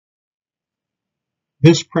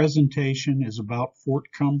This presentation is about Fort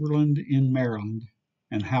Cumberland in Maryland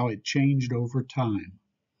and how it changed over time.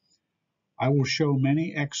 I will show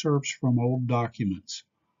many excerpts from old documents.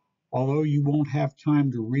 Although you won't have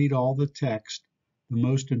time to read all the text, the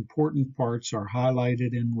most important parts are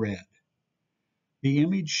highlighted in red. The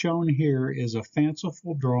image shown here is a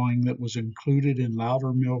fanciful drawing that was included in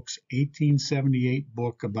Loudermilk's 1878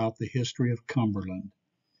 book about the history of Cumberland.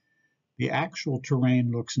 The actual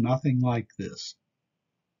terrain looks nothing like this.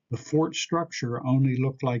 The fort structure only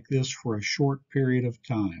looked like this for a short period of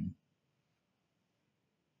time.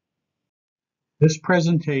 This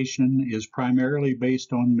presentation is primarily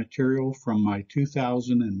based on material from my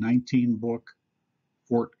 2019 book,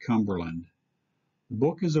 Fort Cumberland. The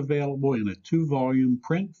book is available in a 2-volume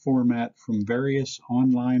print format from various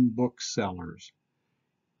online booksellers.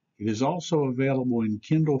 It is also available in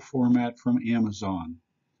Kindle format from Amazon.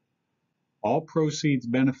 All proceeds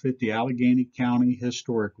benefit the Allegheny County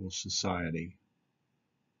Historical Society.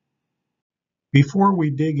 Before we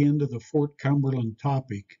dig into the Fort Cumberland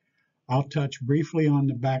topic, I'll touch briefly on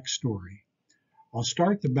the backstory. I'll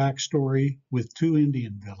start the backstory with 2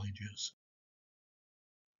 Indian villages.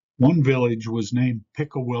 One village was named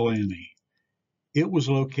Pickawillany. It was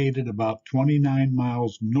located about 29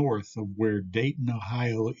 miles north of where Dayton,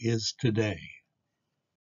 Ohio is today.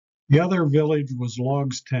 The other village was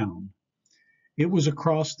Logstown. It was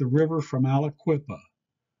across the river from Aliquippa.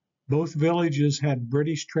 Both villages had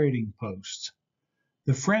British trading posts.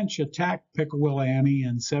 The French attacked Pickawillany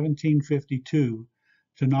in 1752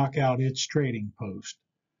 to knock out its trading post.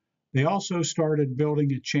 They also started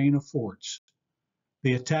building a chain of forts.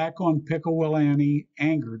 The attack on Pickawillany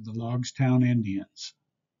angered the Logstown Indians.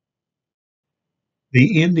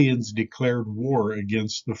 The Indians declared war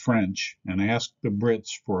against the French and asked the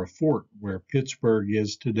Brits for a fort where Pittsburgh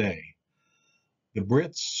is today. The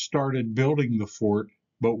Brits started building the fort,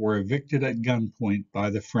 but were evicted at gunpoint by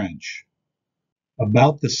the French.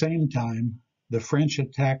 About the same time, the French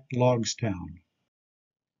attacked Logstown.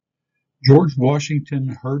 George Washington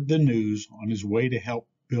heard the news on his way to help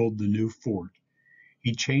build the new fort.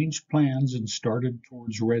 He changed plans and started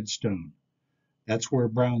towards Redstone. That's where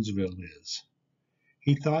Brownsville is.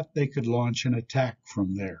 He thought they could launch an attack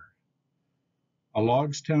from there. A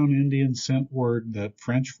Logstown Indian sent word that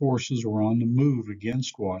French forces were on the move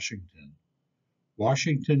against Washington.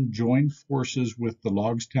 Washington joined forces with the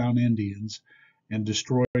Logstown Indians and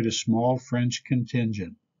destroyed a small French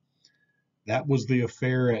contingent. That was the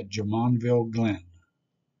affair at Jumonville Glen.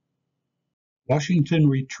 Washington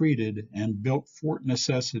retreated and built Fort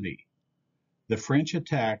Necessity. The French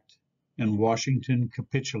attacked, and Washington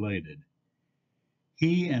capitulated.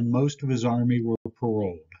 He and most of his army were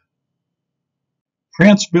paroled.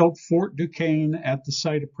 France built Fort Duquesne at the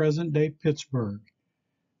site of present-day Pittsburgh,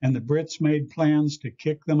 and the Brits made plans to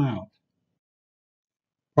kick them out.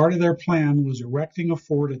 Part of their plan was erecting a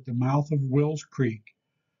fort at the mouth of Wills Creek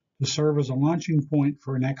to serve as a launching point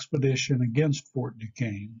for an expedition against Fort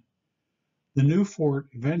Duquesne. The new fort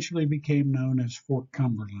eventually became known as Fort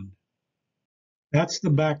Cumberland. That's the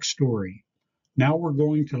backstory. Now we're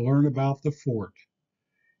going to learn about the fort.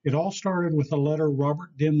 It all started with a letter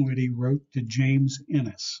Robert Dinwiddie wrote to James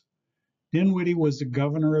Innes. Dinwiddie was the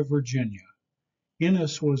governor of Virginia.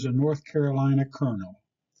 Innes was a North Carolina colonel.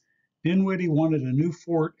 Dinwiddie wanted a new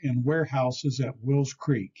fort and warehouses at Wills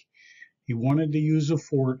Creek. He wanted to use the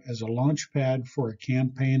fort as a launch pad for a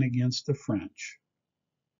campaign against the French.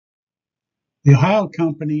 The Ohio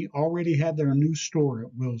Company already had their new store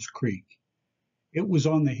at Wills Creek. It was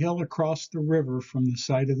on the hill across the river from the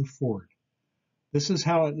site of the fort. This is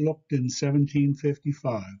how it looked in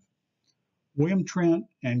 1755. William Trent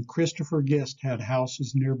and Christopher Gist had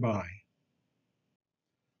houses nearby.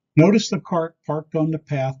 Notice the cart parked on the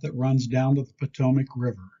path that runs down to the Potomac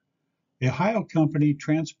River. The Ohio Company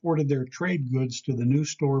transported their trade goods to the new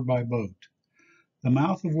store by boat. The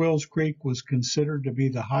mouth of Wills Creek was considered to be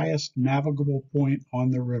the highest navigable point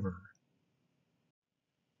on the river.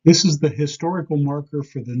 This is the historical marker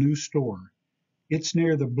for the new store. It's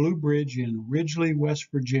near the Blue Bridge in Ridgely, West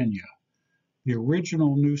Virginia. The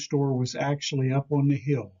original new store was actually up on the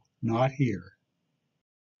hill, not here.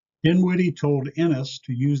 Dinwiddie told Innes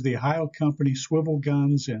to use the Ohio Company swivel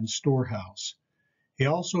guns and storehouse. He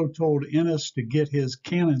also told Innes to get his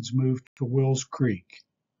cannons moved to Wills Creek.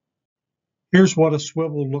 Here's what a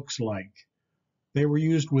swivel looks like. They were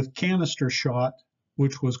used with canister shot,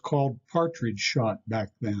 which was called partridge shot back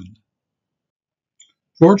then.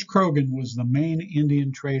 George Croghan was the main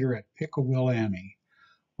Indian trader at Pickawillany.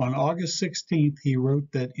 On August 16th, he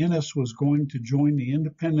wrote that Innes was going to join the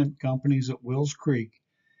independent companies at Wills Creek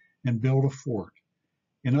and build a fort.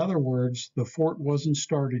 In other words, the fort wasn't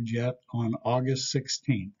started yet on August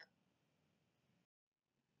 16th.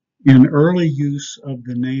 An early use of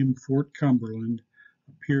the name Fort Cumberland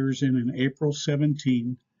appears in an April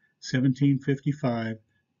 17, 1755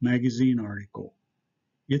 magazine article.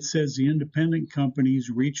 It says the independent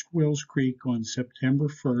companies reached Wills Creek on September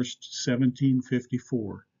 1st,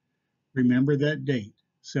 1754. Remember that date,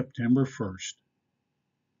 September 1st.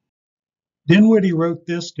 Dinwiddie wrote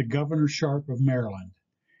this to Governor Sharp of Maryland.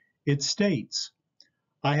 It states,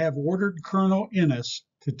 I have ordered Colonel Innes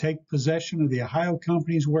to take possession of the Ohio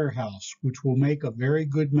Company's warehouse, which will make a very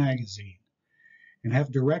good magazine, and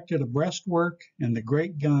have directed a breastwork and the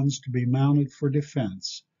great guns to be mounted for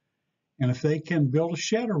defense. And if they can build a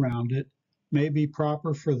shed around it, may be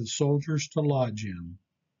proper for the soldiers to lodge in.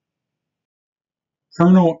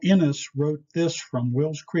 Colonel Innes wrote this from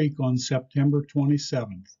Wills Creek on September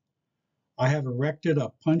 27th. I have erected a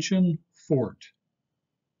puncheon fort.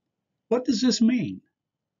 What does this mean?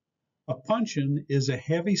 A puncheon is a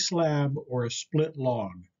heavy slab or a split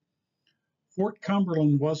log. Fort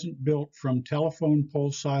Cumberland wasn't built from telephone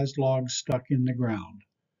pole-sized logs stuck in the ground.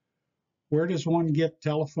 Where does one get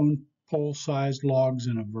telephone pole-sized logs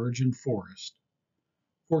in a virgin forest?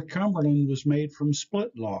 Fort Cumberland was made from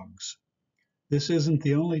split logs. This isn't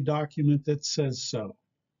the only document that says so.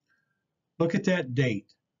 Look at that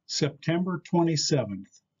date, September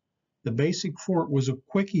 27th. The basic fort was a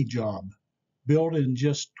quickie job, built in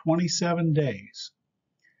just 27 days.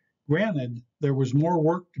 Granted, there was more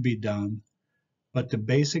work to be done, but the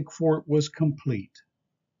basic fort was complete.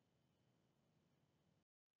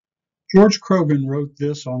 George Croghan wrote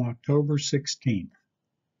this on October 16th.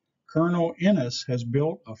 Colonel Innes has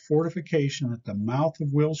built a fortification at the mouth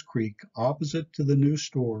of Wills Creek opposite to the new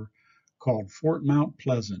store called Fort Mount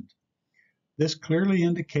Pleasant. This clearly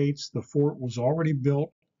indicates the fort was already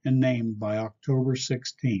built and named by October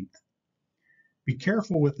 16th. Be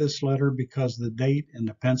careful with this letter because the date in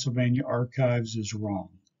the Pennsylvania archives is wrong.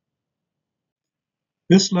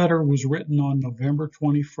 This letter was written on November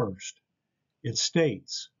 21st. It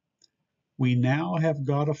states, we now have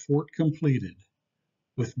got a fort completed,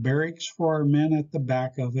 with barracks for our men at the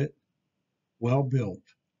back of it, well built.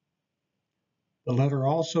 The letter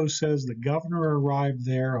also says the governor arrived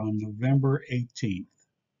there on November 18th.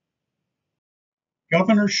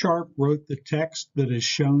 Governor Sharp wrote the text that is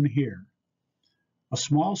shown here. A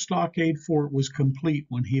small stockade fort was complete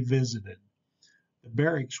when he visited. The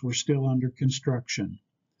barracks were still under construction.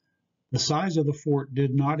 The size of the fort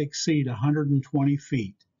did not exceed 120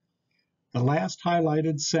 feet. The last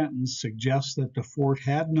highlighted sentence suggests that the fort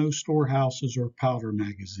had no storehouses or powder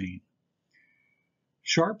magazine.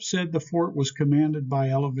 Sharp said the fort was commanded by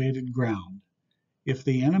elevated ground. If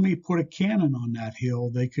the enemy put a cannon on that hill,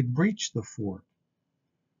 they could breach the fort.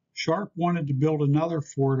 Sharp wanted to build another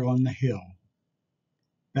fort on the hill.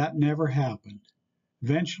 That never happened.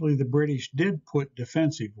 Eventually, the British did put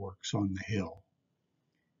defensive works on the hill.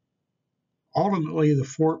 Ultimately, the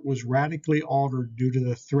fort was radically altered due to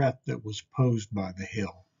the threat that was posed by the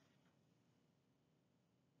hill.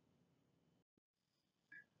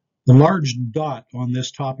 The large dot on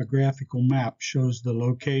this topographical map shows the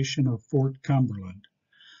location of Fort Cumberland.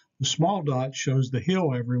 The small dot shows the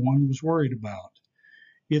hill everyone was worried about.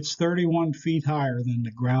 It's 31 feet higher than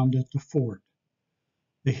the ground at the fort.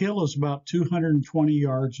 The hill is about 220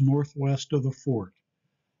 yards northwest of the fort.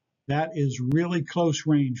 That is really close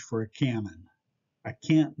range for a cannon. A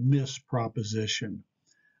can't miss proposition.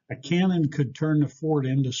 A cannon could turn the fort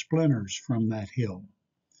into splinters from that hill.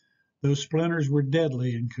 Those splinters were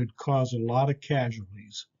deadly and could cause a lot of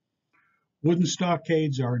casualties. Wooden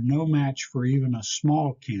stockades are no match for even a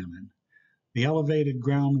small cannon. The elevated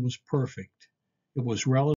ground was perfect. It was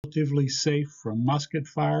relatively safe from musket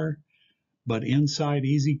fire, but inside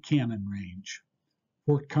easy cannon range.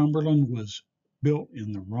 Fort Cumberland was built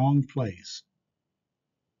in the wrong place.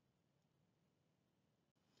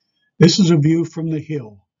 This is a view from the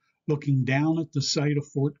hill, looking down at the site of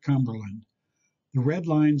Fort Cumberland. The red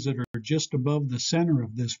lines that are just above the center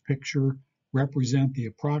of this picture represent the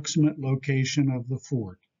approximate location of the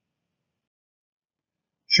fort.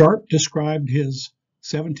 Sharp described his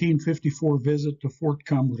 1754 visit to Fort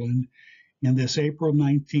Cumberland in this April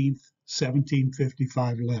 19,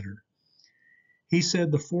 1755 letter. He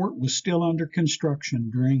said the fort was still under construction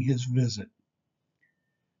during his visit.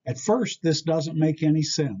 At first, this doesn't make any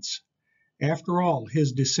sense. After all,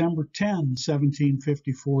 his December 10,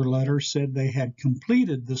 1754 letter said they had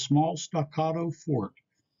completed the small stuccato fort.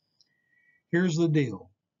 Here's the deal.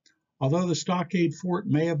 Although the stockade fort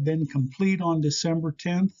may have been complete on December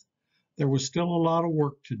 10th, there was still a lot of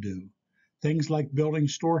work to do. things like building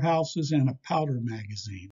storehouses and a powder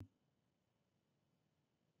magazine.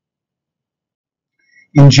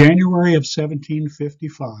 In January of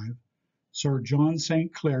 1755, Sir John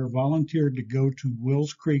St. Clair volunteered to go to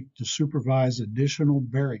Wills Creek to supervise additional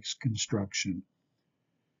barracks construction.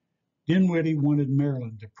 Dinwiddie wanted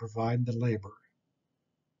Maryland to provide the labor.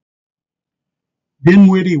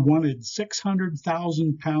 Dinwiddie wanted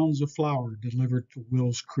 600,000 pounds of flour delivered to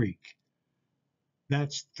Wills Creek.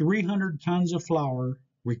 That's 300 tons of flour,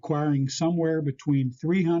 requiring somewhere between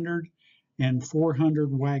 300 and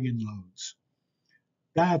 400 wagon loads.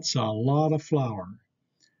 That's a lot of flour.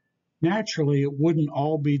 Naturally, it wouldn't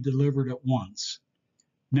all be delivered at once.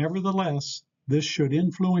 Nevertheless, this should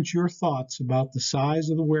influence your thoughts about the size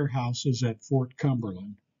of the warehouses at Fort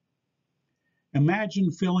Cumberland.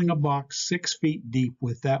 Imagine filling a box 6 feet deep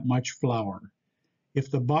with that much flour. If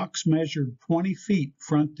the box measured 20 feet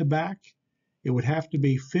front to back, it would have to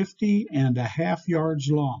be 50.5 yards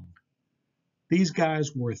long. These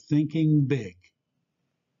guys were thinking big.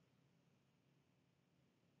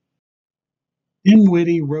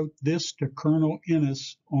 Dinwiddie wrote this to Colonel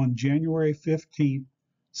Innes on January 15,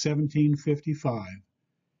 1755.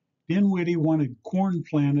 Dinwiddie wanted corn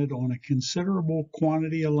planted on a considerable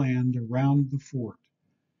quantity of land around the fort.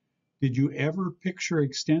 Did you ever picture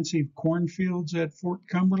extensive cornfields at Fort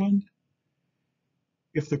Cumberland?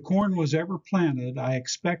 If the corn was ever planted, I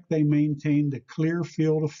expect they maintained a clear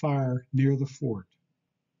field of fire near the fort.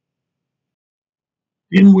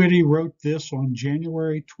 Dinwiddie wrote this on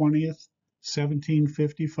January 20th,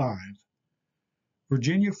 1755.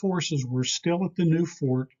 Virginia forces were still at the new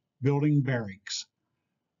fort building barracks.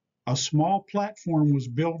 A small platform was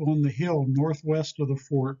built on the hill northwest of the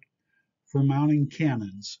fort for mounting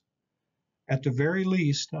cannons. At the very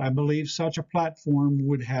least, I believe such a platform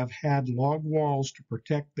would have had log walls to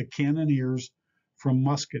protect the cannoneers from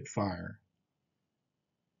musket fire.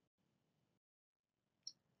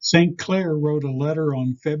 St. Clair wrote a letter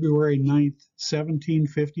on February 9,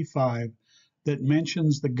 1755, that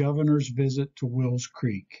mentions the governor's visit to Wills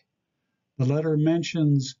Creek. The letter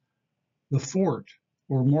mentions the fort,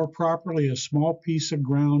 or more properly, a small piece of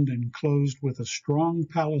ground enclosed with a strong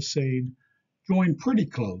palisade joined pretty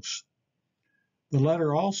close. The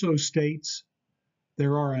letter also states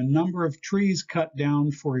there are a number of trees cut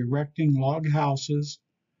down for erecting log houses,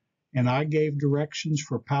 and I gave directions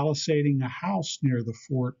for palisading a house near the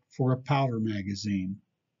fort for a powder magazine.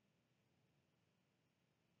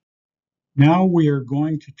 Now we are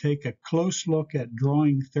going to take a close look at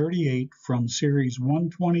drawing 38 from series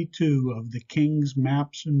 122 of the King's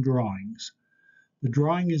Maps and Drawings. The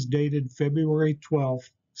drawing is dated February 12,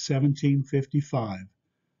 1755.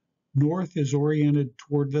 North is oriented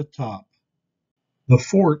toward the top. The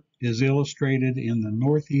fort is illustrated in the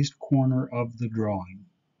northeast corner of the drawing.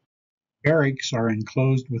 Barracks are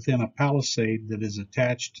enclosed within a palisade that is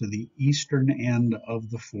attached to the eastern end of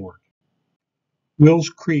the fort. Wills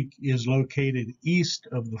Creek is located east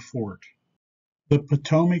of the fort. The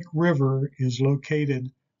Potomac River is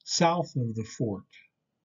located south of the fort.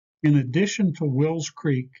 In addition to Wills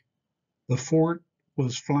Creek, the fort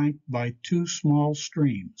was flanked by 2 small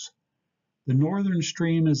streams. The northern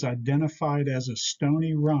stream is identified as a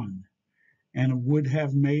stony run, and it would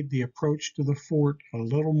have made the approach to the fort a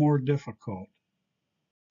little more difficult.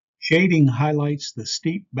 Shading highlights the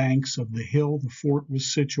steep banks of the hill the fort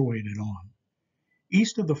was situated on.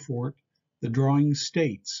 East of the fort, the drawing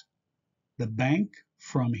states, the bank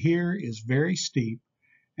from here is very steep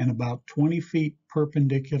and about 20 feet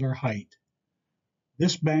perpendicular height.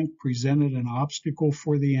 This bank presented an obstacle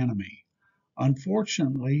for the enemy.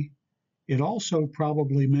 Unfortunately, it also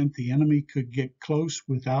probably meant the enemy could get close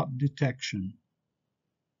without detection.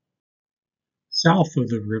 South of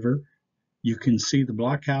the river, you can see the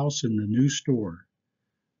blockhouse and the new store.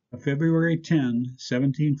 A February 10,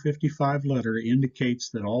 1755 letter indicates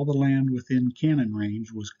that all the land within cannon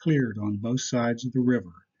range was cleared on both sides of the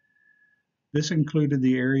river. This included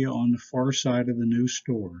the area on the far side of the new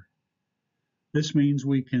store. This means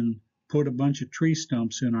we can put a bunch of tree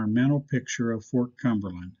stumps in our mental picture of Fort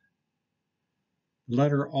Cumberland. The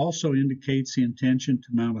letter also indicates the intention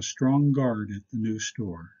to mount a strong guard at the new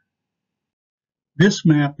store. This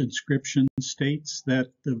map inscription states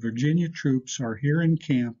that the Virginia troops are here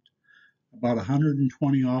encamped, about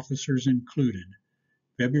 120 officers included,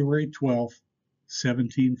 February 12,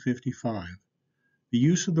 1755. The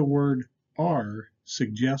use of the word "are"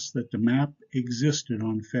 suggests that the map existed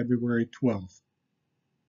on February 12th.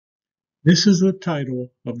 This is the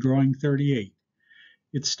title of drawing 38.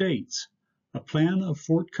 It states, "A plan of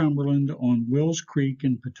Fort Cumberland on Wills Creek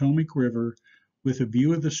and Potomac River with a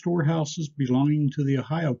view of the storehouses belonging to the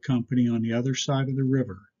Ohio Company on the other side of the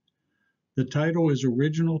river. The title is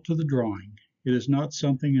original to the drawing. It is not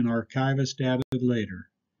something an archivist added later.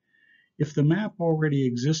 If the map already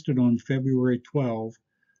existed on February 12,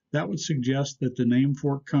 that would suggest that the name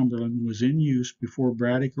Fort Cumberland was in use before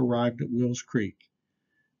Braddock arrived at Wills Creek.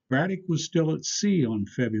 Braddock was still at sea on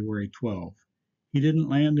February 12. He didn't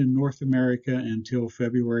land in North America until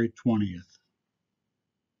February 20th.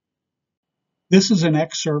 This is an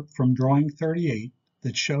excerpt from Drawing 38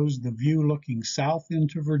 that shows the view looking south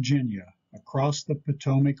into Virginia across the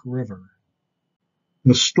Potomac River.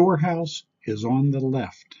 The storehouse is on the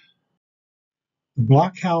left. The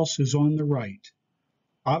blockhouse is on the right.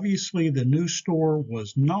 Obviously, the new store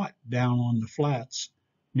was not down on the flats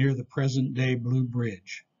near the present-day Blue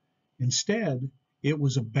Bridge. Instead, it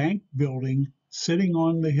was a bank building sitting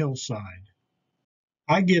on the hillside.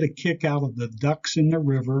 I get a kick out of the ducks in the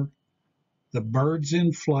river, the birds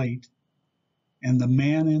in flight, and the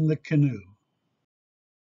man in the canoe.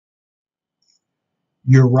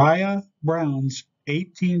 Uriah Brown's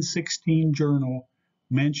 1816 journal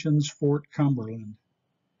mentions Fort Cumberland.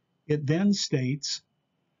 It then states,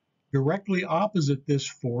 directly opposite this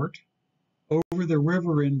fort, over the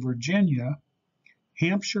river in Virginia,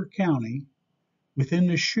 Hampshire County, within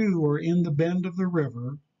the shoe or in the bend of the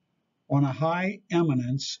river, on a high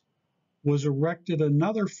eminence, was erected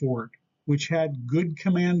another fort which had good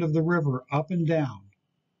command of the river up and down.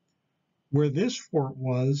 Where this fort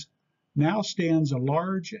was, now stands a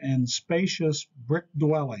large and spacious brick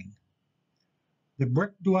dwelling. The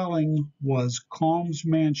brick dwelling was Calm's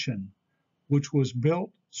Mansion, which was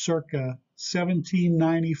built circa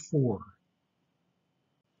 1794.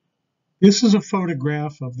 This is a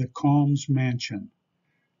photograph of the Calm's Mansion.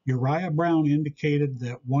 Uriah Brown indicated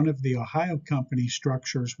that one of the Ohio Company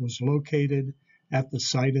structures was located at the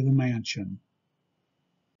site of the mansion.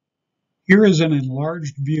 Here is an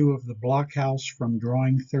enlarged view of the blockhouse from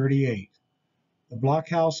Drawing 38. The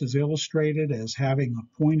blockhouse is illustrated as having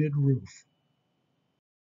a pointed roof.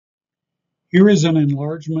 Here is an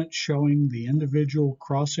enlargement showing the individual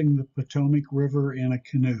crossing the Potomac River in a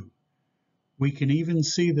canoe. We can even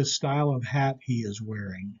see the style of hat he is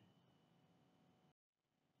wearing.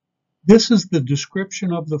 This is the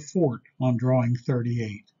description of the fort on Drawing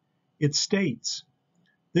 38. It states,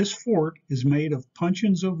 this fort is made of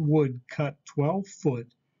puncheons of wood cut 12 foot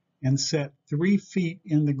and set 3 feet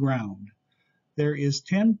in the ground. There is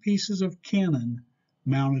 10 pieces of cannon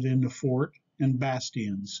mounted in the fort and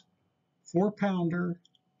bastions, 4-pounder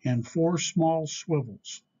and 4 small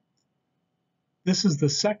swivels. This is the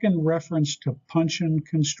second reference to puncheon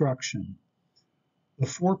construction. The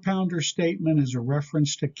 4-pounder statement is a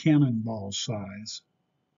reference to cannonball size.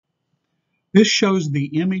 This shows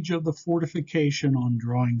the image of the fortification on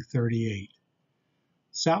Drawing 38.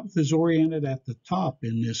 South is oriented at the top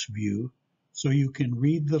in this view, so you can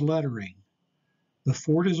read the lettering. The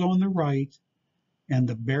fort is on the right, and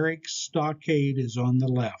the barracks stockade is on the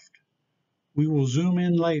left. We will zoom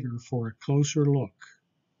in later for a closer look.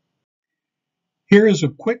 Here is a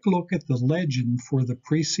quick look at the legend for the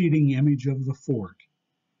preceding image of the fort.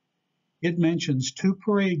 It mentions 2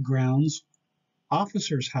 parade grounds,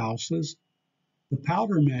 officers' houses, the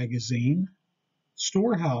powder magazine,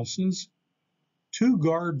 storehouses, 2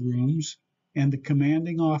 guard rooms, and the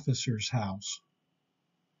commanding officer's house.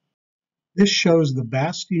 This shows the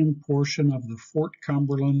bastion portion of the Fort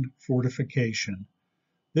Cumberland fortification.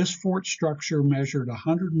 This fort structure measured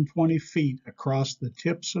 120 feet across the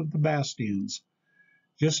tips of the bastions,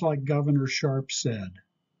 just like Governor Sharp said.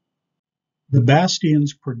 The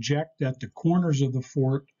bastions project at the corners of the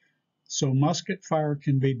fort, so musket fire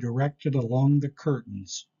can be directed along the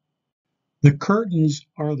curtains. The curtains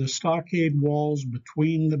are the stockade walls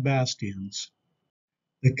between the bastions.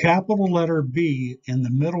 The capital letter B in the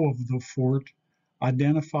middle of the fort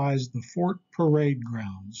identifies the fort parade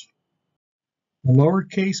grounds. The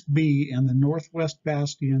lowercase b in the northwest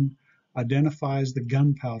bastion identifies the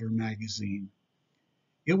gunpowder magazine.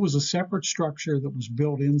 It was a separate structure that was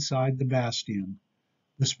built inside the bastion.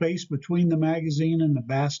 The space between the magazine and the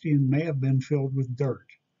bastion may have been filled with dirt.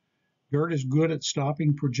 Dirt is good at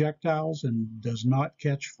stopping projectiles and does not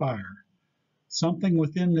catch fire. Something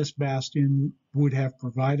within this bastion would have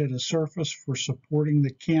provided a surface for supporting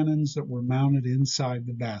the cannons that were mounted inside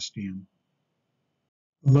the bastion.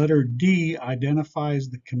 The letter D identifies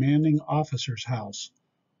the commanding officer's house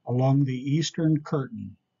along the eastern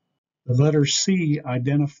curtain. The letter C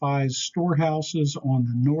identifies storehouses on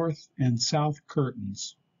the north and south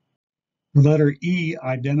curtains. The letter E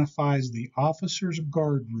identifies the officer's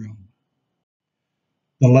guard room.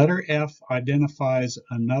 The letter F identifies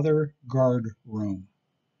another guard room.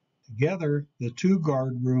 Together, the two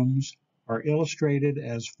guard rooms are illustrated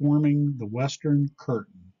as forming the western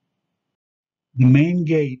curtain. The main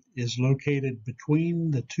gate is located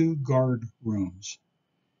between the two guard rooms.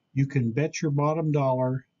 You can bet your bottom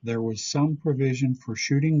dollar there was some provision for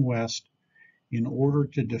shooting west in order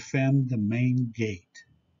to defend the main gate.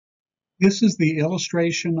 This is the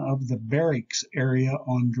illustration of the barracks area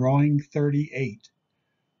on drawing 38.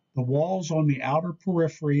 The walls on the outer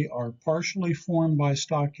periphery are partially formed by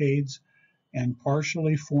stockades and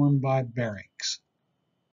partially formed by barracks.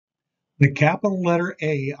 The capital letter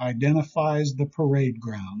A identifies the parade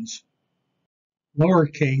grounds.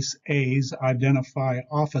 Lowercase a's identify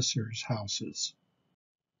officers' houses.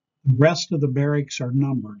 The rest of the barracks are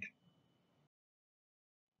numbered.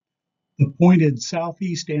 The pointed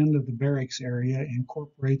southeast end of the barracks area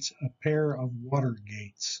incorporates a pair of water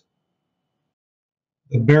gates.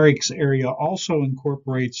 The barracks area also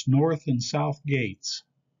incorporates north and south gates.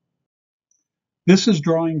 This is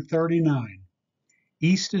drawing 39.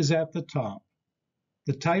 East is at the top.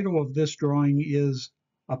 The title of this drawing is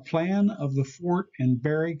A Plan of the Fort and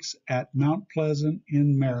Barracks at Mount Pleasant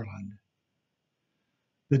in Maryland.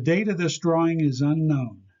 The date of this drawing is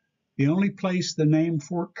unknown. The only place the name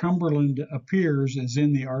Fort Cumberland appears is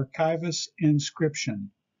in the archivist's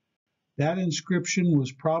inscription. That inscription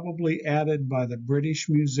was probably added by the British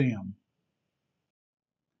Museum.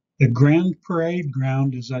 The Grand Parade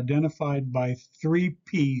Ground is identified by 3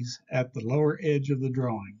 P's at the lower edge of the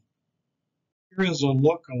drawing. Here is a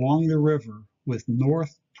look along the river with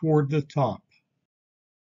north toward the top.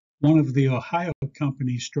 One of the Ohio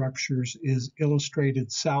Company structures is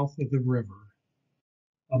illustrated south of the river.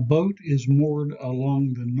 A boat is moored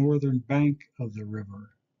along the northern bank of the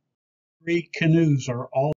river. 3 canoes are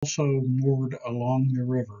also moored along the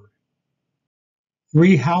river.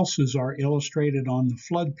 3 houses are illustrated on the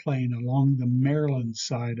floodplain along the Maryland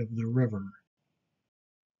side of the river.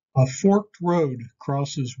 A forked road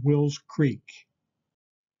crosses Wills Creek.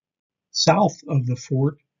 South of the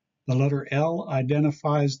fort, the letter L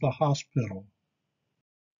identifies the hospital.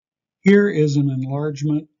 Here is an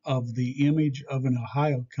enlargement of the image of an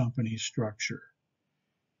Ohio Company structure.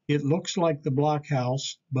 It looks like the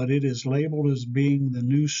blockhouse, but it is labeled as being the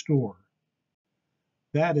new store.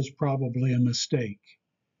 That is probably a mistake.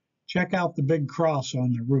 Check out the big cross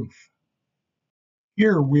on the roof.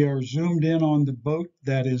 Here we are zoomed in on the boat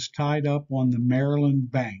that is tied up on the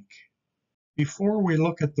Maryland bank. Before we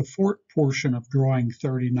look at the fort portion of drawing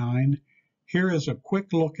 39, here is a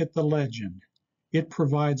quick look at the legend. It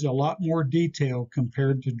provides a lot more detail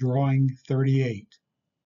compared to drawing 38.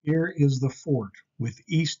 Here is the fort, with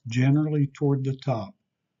east generally toward the top.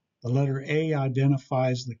 The letter A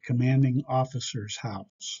identifies the commanding officer's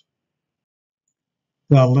house.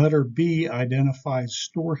 The letter B identifies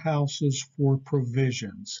storehouses for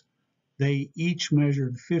provisions. They each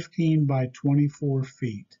measured 15 by 24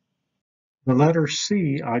 feet. The letter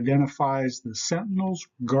C identifies the sentinel's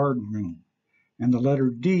guard room, and the letter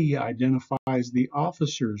D identifies the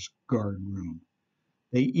officer's guard room.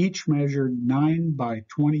 They each measured 9 by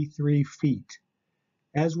 23 feet.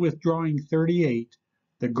 As with drawing 38,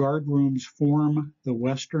 the guard rooms form the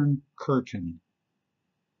western curtain.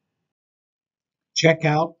 Check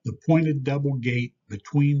out the pointed double gate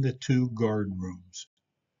between the two guard rooms.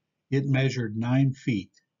 It measured 9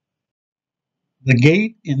 feet. The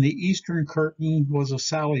gate in the eastern curtain was a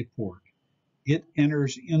sally port. It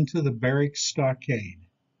enters into the barracks stockade.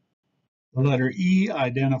 The letter E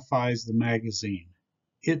identifies the magazine.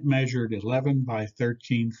 It measured 11 by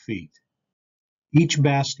 13 feet. Each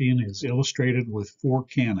bastion is illustrated with 4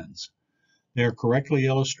 cannons. They are correctly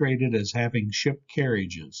illustrated as having ship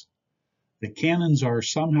carriages. The cannons are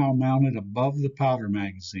somehow mounted above the powder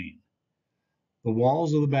magazine. The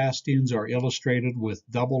walls of the bastions are illustrated with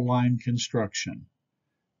double-line construction.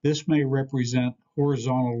 This may represent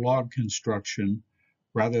horizontal log construction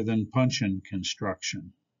rather than puncheon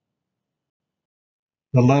construction.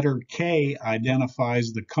 The letter K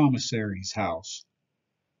identifies the commissary's house.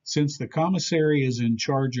 Since the commissary is in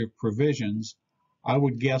charge of provisions, I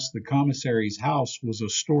would guess the commissary's house was a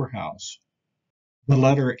storehouse. The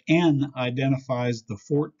letter N identifies the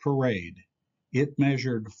fort parade. It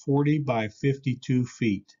measured 40 by 52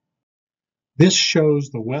 feet. This shows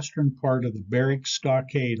the western part of the barracks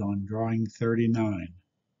stockade on drawing 39.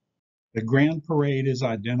 The grand parade is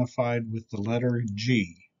identified with the letter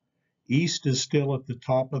G. East is still at the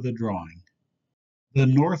top of the drawing. The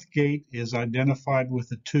north gate is identified with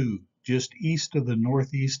a 2, just east of the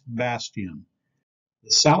northeast bastion.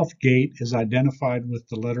 The south gate is identified with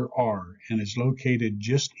the letter R and is located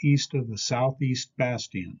just east of the southeast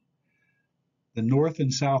bastion. The north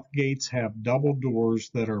and south gates have double doors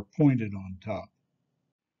that are pointed on top.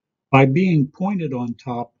 By being pointed on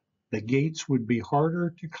top, the gates would be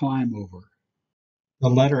harder to climb over. The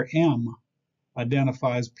letter M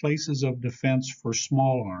identifies places of defense for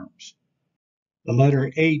small arms. The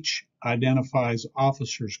letter H identifies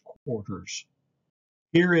officers' quarters.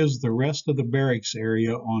 Here is the rest of the barracks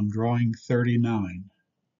area on drawing 39.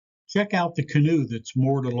 Check out the canoe that's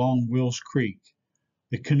moored along Wills Creek.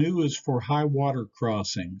 The canoe is for high water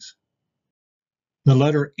crossings. The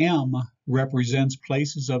letter M represents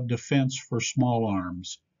places of defense for small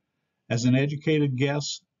arms. As an educated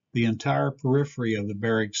guess, the entire periphery of the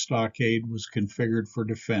barracks stockade was configured for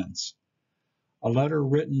defense. A letter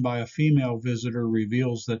written by a female visitor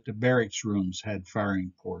reveals that the barracks rooms had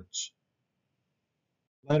firing ports.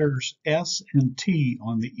 Letters S and T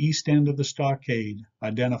on the east end of the stockade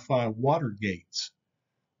identify water gates.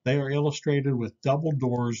 They are illustrated with double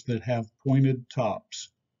doors that have pointed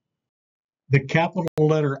tops. The capital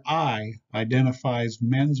letter I identifies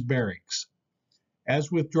men's barracks.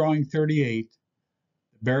 As with drawing 38,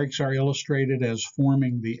 the barracks are illustrated as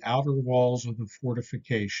forming the outer walls of the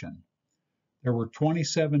fortification. There were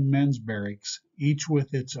 27 men's barracks, each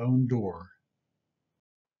with its own door.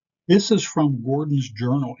 This is from Gordon's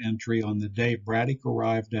journal entry on the day Braddock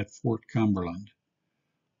arrived at Fort Cumberland.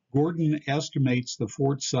 Gordon estimates the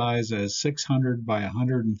fort size as 600 by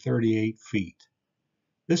 138 feet.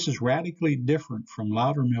 This is radically different from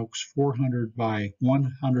Loudermilk's 400 by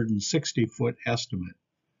 160 foot estimate.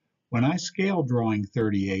 When I scale drawing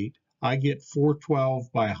 38, I get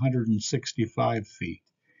 412 by 165 feet.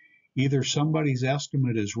 Either somebody's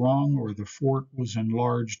estimate is wrong or the fort was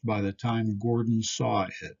enlarged by the time Gordon saw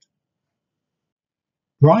it.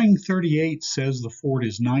 Drawing 38 says the fort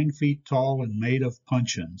is 9 feet tall and made of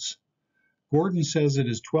puncheons. Gordon says it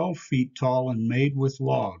is 12 feet tall and made with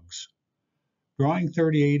logs. Drawing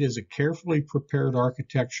 38 is a carefully prepared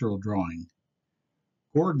architectural drawing.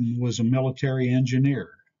 Gordon was a military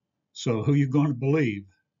engineer, so who are you going to believe?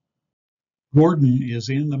 Gordon is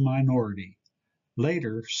in the minority.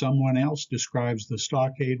 Later, someone else describes the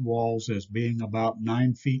stockade walls as being about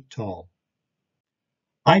 9 feet tall.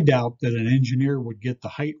 I doubt that an engineer would get the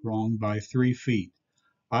height wrong by 3 feet.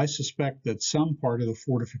 I suspect that some part of the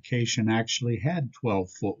fortification actually had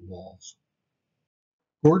 12-foot walls.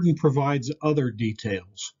 Gordon provides other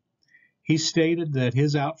details. He stated that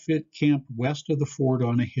his outfit camped west of the fort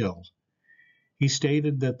on a hill. He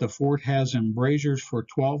stated that the fort has embrasures for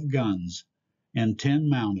 12 guns and 10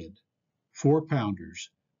 mounted,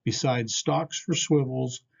 4-pounders, besides stocks for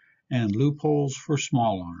swivels and loopholes for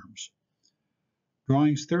small arms.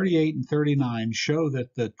 Drawings 38 and 39 show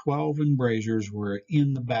that the 12 embrasures were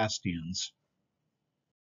in the bastions.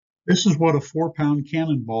 This is what a 4-pound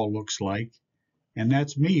cannonball looks like, and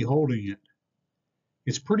that's me holding it.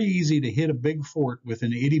 It's pretty easy to hit a big fort with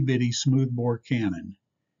an itty-bitty smoothbore cannon.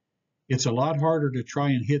 It's a lot harder to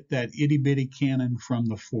try and hit that itty-bitty cannon from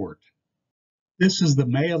the fort. This is the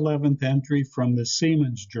May 11th entry from the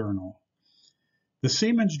Seaman's Journal. The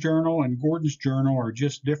Seaman's Journal and Gordon's Journal are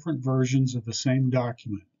just different versions of the same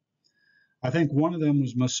document. I think one of them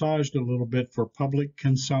was massaged a little bit for public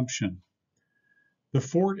consumption. The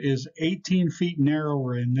fort is 18 feet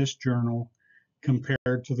narrower in this journal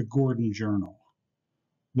compared to the Gordon Journal.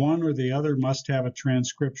 One or the other must have a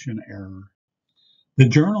transcription error. The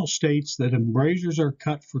journal states that embrasures are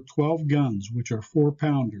cut for 12 guns, which are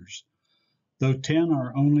 4-pounders, though 10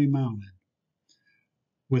 are only mounted,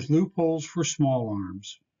 with loopholes for small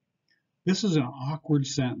arms. This is an awkward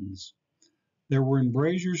sentence. There were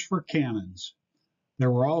embrasures for cannons. There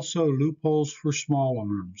were also loopholes for small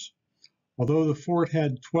arms. Although the fort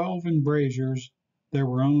had 12 embrasures, there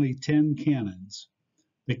were only 10 cannons.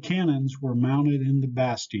 The cannons were mounted in the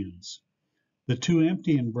bastions. The 2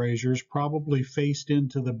 empty embrasures probably faced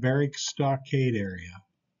into the barracks stockade area.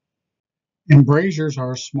 Embrasures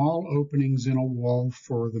are small openings in a wall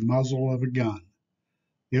for the muzzle of a gun.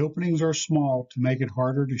 The openings are small to make it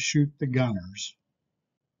harder to shoot the gunners.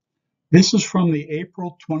 This is from the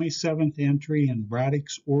April 27th entry in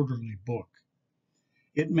Braddock's orderly book.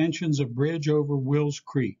 It mentions a bridge over Wills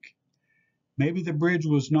Creek. Maybe the bridge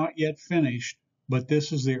was not yet finished, but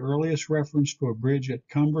this is the earliest reference to a bridge at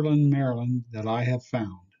Cumberland, Maryland that I have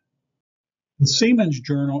found. The Seaman's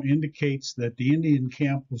Journal indicates that the Indian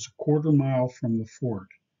camp was a quarter-mile from the fort.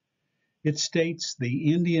 It states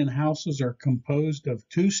the Indian houses are composed of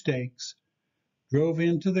 2 stakes drove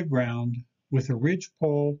into the ground with a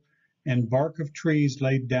ridgepole and bark of trees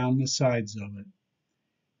laid down the sides of it.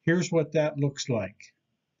 Here's what that looks like.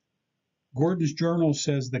 Gordon's journal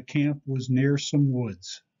says the camp was near some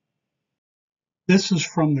woods. This is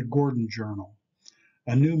from the Gordon Journal.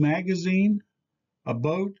 A new magazine, a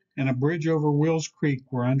boat, and a bridge over Wills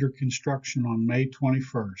Creek were under construction on May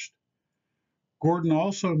 21st. Gordon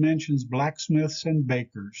also mentions blacksmiths and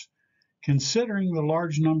bakers. Considering the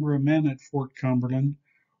large number of men at Fort Cumberland,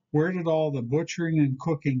 where did all the butchering and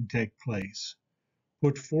cooking take place?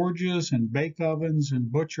 Put forges and bake ovens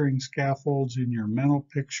and butchering scaffolds in your mental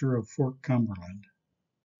picture of Fort Cumberland.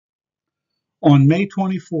 On May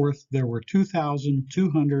 24th, there were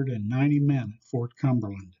 2,290 men at Fort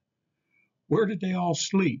Cumberland. Where did they all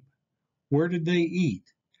sleep? Where did they eat?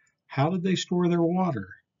 How did they store their water?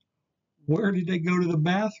 Where did they go to the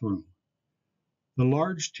bathroom? The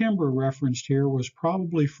large timber referenced here was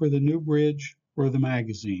probably for the new bridge or the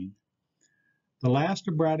magazine. The last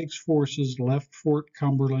of Braddock's forces left Fort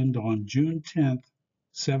Cumberland on June 10,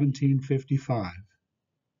 1755.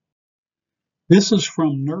 This is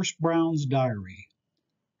from Nurse Brown's diary.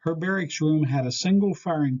 Her barracks room had a single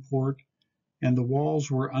firing port and the walls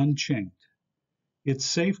were unchinked. It's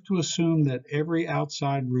safe to assume that every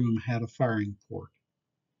outside room had a firing port.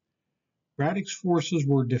 Braddock's forces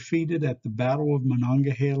were defeated at the Battle of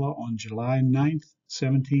Monongahela on July 9,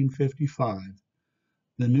 1755.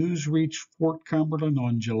 The news reached Fort Cumberland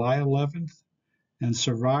on July 11th, and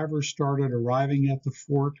survivors started arriving at the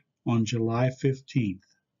fort on July 15th.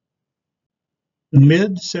 The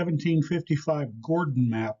mid-1755 Gordon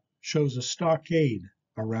map shows a stockade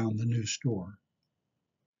around the new store.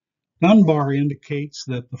 Dunbar indicates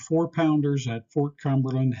that the 4-pounders at Fort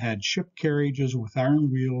Cumberland had ship carriages with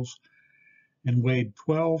iron wheels and weighed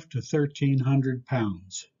 12 to 1,300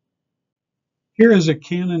 pounds. Here is a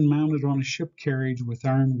cannon mounted on a ship carriage with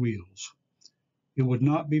iron wheels. It would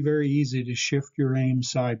not be very easy to shift your aim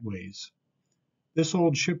sideways. This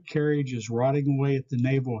old ship carriage is rotting away at the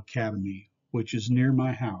Naval Academy, which is near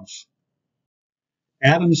my house.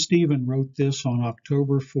 Adam Stephen wrote this on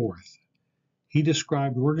October 4th. He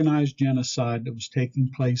described organized genocide that was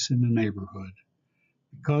taking place in the neighborhood.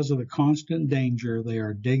 Because of the constant danger, they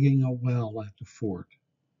are digging a well at the fort.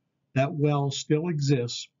 That well still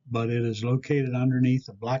exists, but it is located underneath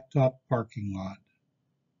a blacktop parking lot.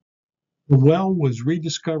 The well was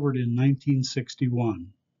rediscovered in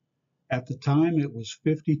 1961. At the time, it was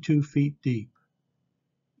 52 feet deep.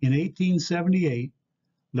 In 1878,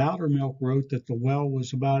 Loudermilk wrote that the well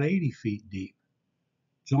was about 80 feet deep.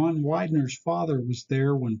 John Widener's father was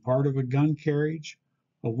there when part of a gun carriage,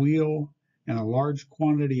 a wheel, and a large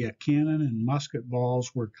quantity of cannon and musket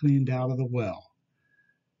balls were cleaned out of the well.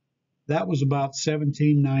 That was about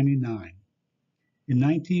 1799. In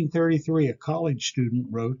 1933, a college student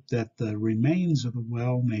wrote that the remains of the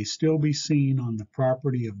well may still be seen on the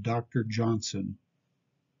property of Dr. Johnson.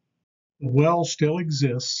 The well still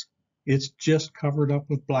exists. It's just covered up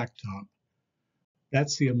with blacktop.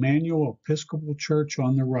 That's the Emmanuel Episcopal Church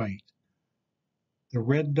on the right. The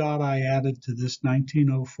red dot I added to this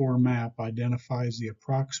 1904 map identifies the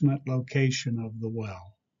approximate location of the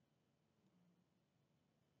well.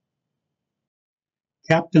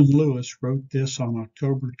 Captain Lewis wrote this on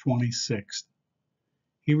October 26th.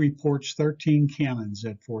 He reports 13 cannons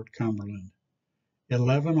at Fort Cumberland.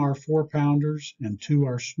 11 are 4-pounders and 2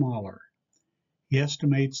 are smaller. He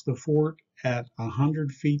estimates the fort at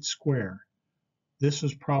 100 feet square. This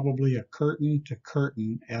is probably a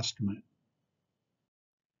curtain-to-curtain estimate.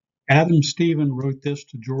 Adam Stephen wrote this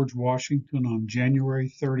to George Washington on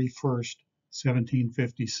January 31st,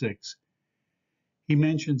 1756. He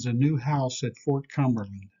mentions a new house at Fort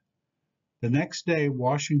Cumberland. The next day,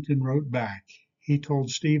 Washington wrote back. He told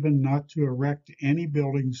Stephen not to erect any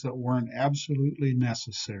buildings that weren't absolutely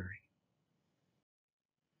necessary.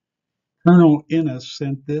 Colonel Innes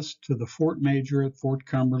sent this to the fort major at Fort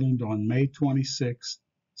Cumberland on May 26,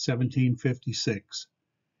 1756.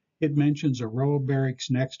 It mentions a row of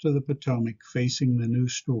barracks next to the Potomac facing the new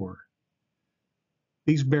store.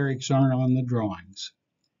 These barracks aren't on the drawings.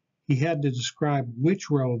 He had to describe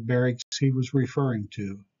which row of barracks he was referring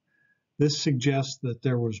to. This suggests that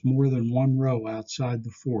there was more than one row outside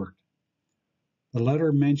the fort. The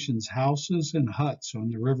letter mentions houses and huts on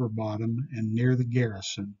the river bottom and near the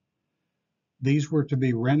garrison. These were to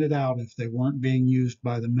be rented out if they weren't being used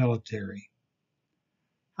by the military.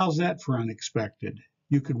 How's that for unexpected?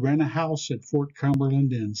 You could rent a house at Fort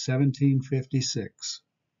Cumberland in 1756.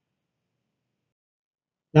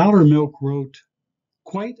 Loudermilk wrote,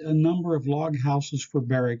 quite a number of log houses for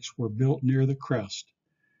barracks were built near the crest,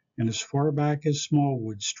 and as far back as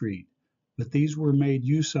Smallwood Street, but these were made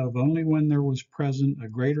use of only when there was present a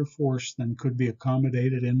greater force than could be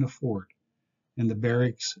accommodated in the fort, and the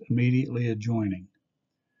barracks immediately adjoining.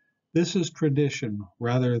 This is tradition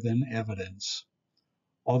rather than evidence.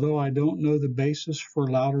 Although I don't know the basis for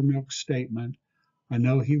Loudermilk's statement, I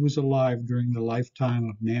know he was alive during the lifetime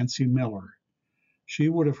of Nancy Miller. She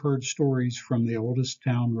would have heard stories from the oldest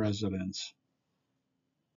town residents.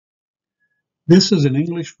 This is an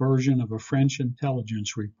English version of a French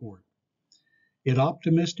intelligence report. It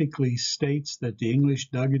optimistically states that the English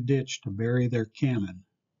dug a ditch to bury their cannon.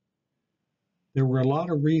 There were a lot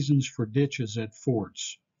of reasons for ditches at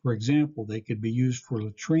forts. For example, they could be used for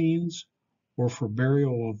latrines, or for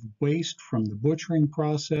burial of waste from the butchering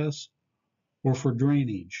process, or for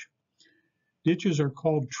drainage. Ditches are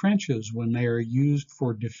called trenches when they are used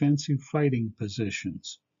for defensive fighting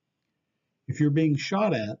positions. If you're being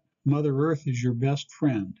shot at, Mother Earth is your best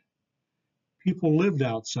friend. People lived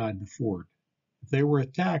outside the fort. If they were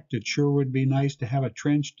attacked, it sure would be nice to have a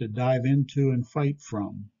trench to dive into and fight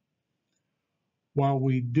from. While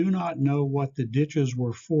we do not know what the ditches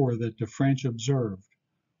were for that the French observed,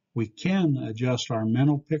 we can adjust our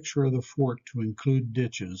mental picture of the fort to include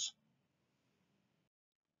ditches.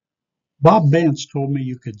 Bob Bance told me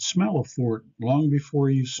you could smell a fort long before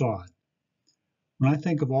you saw it. When I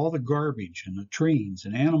think of all the garbage and latrines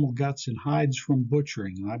and animal guts and hides from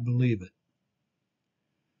butchering, I believe it.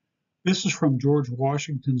 This is from George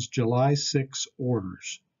Washington's July 6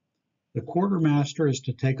 orders. The quartermaster is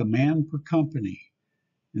to take a man per company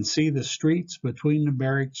and see the streets between the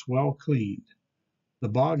barracks well cleaned, the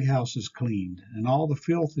bog houses cleaned, and all the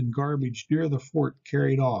filth and garbage near the fort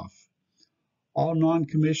carried off. All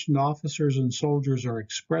non-commissioned officers and soldiers are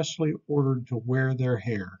expressly ordered to wear their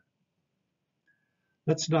hair.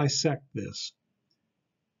 Let's dissect this.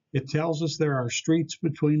 It tells us there are streets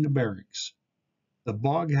between the barracks. The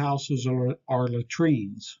bog houses are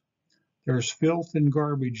latrines. There's filth and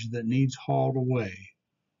garbage that needs hauled away.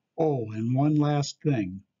 Oh, and one last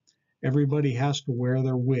thing. Everybody has to wear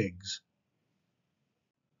their wigs.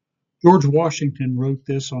 George Washington wrote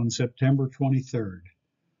this on September 23rd.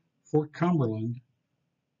 Fort Cumberland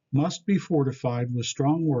must be fortified with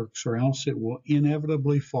strong works or else it will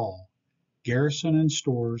inevitably fall, garrison and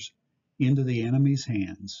stores, into the enemy's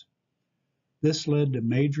hands. This led to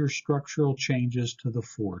major structural changes to the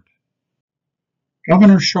fort.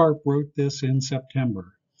 Governor Sharp wrote this in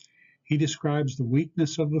September. He describes the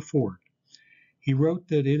weakness of the fort. He wrote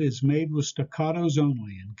that it is made with staccatos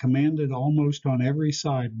only and commanded almost on every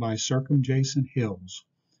side by circumjacent hills.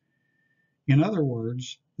 In other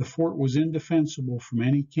words, the fort was indefensible from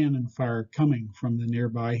any cannon fire coming from the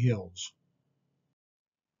nearby hills.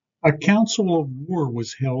 A council of war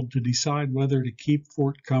was held to decide whether to keep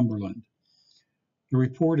Fort Cumberland. The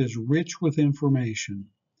report is rich with information.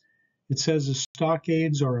 It says the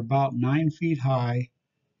stockades are about 9 feet high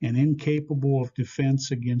and incapable of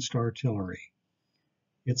defense against artillery.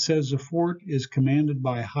 It says the fort is commanded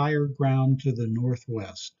by higher ground to the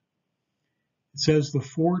northwest. It says the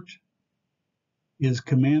fort is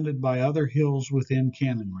commanded by other hills within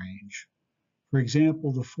cannon range. For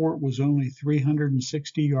example, the fort was only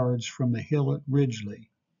 360 yards from the hill at Ridgely.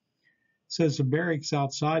 It says the barracks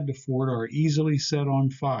outside the fort are easily set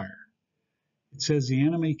on fire. It says the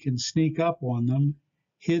enemy can sneak up on them,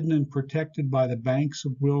 hidden and protected by the banks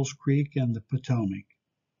of Wills Creek and the Potomac.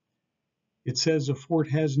 It says the fort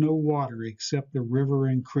has no water except the river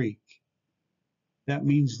and creek. That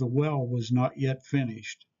means the well was not yet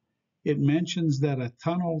finished. It mentions that a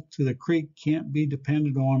tunnel to the creek can't be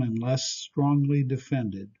depended on unless strongly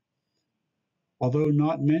defended. Although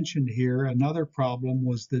not mentioned here, another problem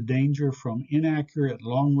was the danger from inaccurate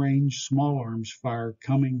long-range small arms fire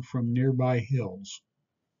coming from nearby hills.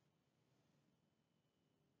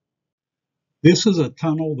 This is a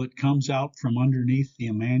tunnel that comes out from underneath the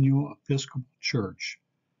Emmanuel Episcopal Church.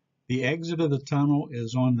 The exit of the tunnel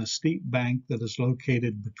is on the steep bank that is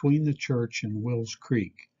located between the church and Wills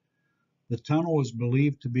Creek. The tunnel is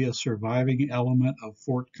believed to be a surviving element of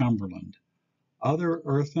Fort Cumberland. Other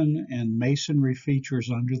earthen and masonry features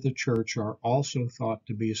under the church are also thought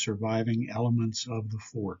to be surviving elements of the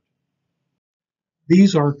fort.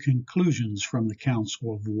 These are conclusions from the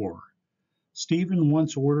Council of War. Stephen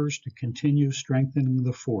wants orders to continue strengthening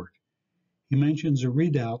the fort. He mentions a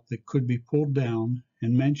redoubt that could be pulled down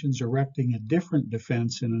and mentions erecting a different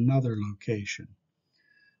defense in another location.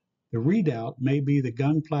 The redoubt may be the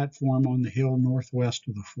gun platform on the hill northwest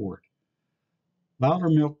of the fort.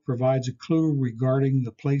 Loudermilk provides a clue regarding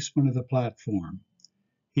the placement of the platform.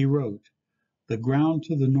 He wrote, "The ground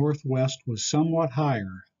to the northwest was somewhat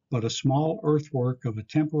higher, but a small earthwork of a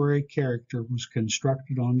temporary character was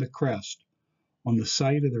constructed on the crest, on the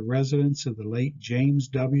site of the residence of the late James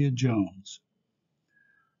W. Jones.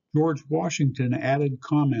 George Washington added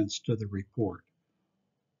comments to the report.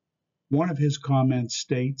 One of his comments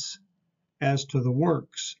states, "As to the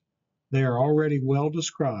works, they are already well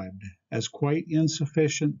described as quite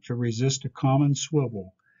insufficient to resist a common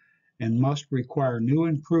swivel, and must require new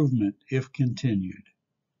improvement if continued."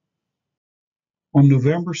 On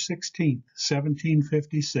November 16,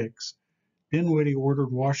 1756, Dinwiddie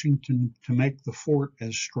ordered Washington to make the fort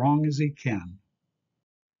as strong as he can.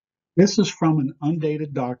 This is from an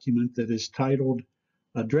undated document that is titled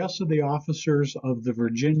 "Address of the Officers of the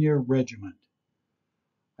Virginia Regiment."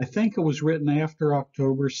 I think it was written after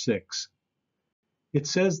October 6. It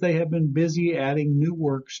says they have been busy adding new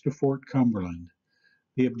works to Fort Cumberland.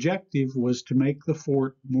 The objective was to make the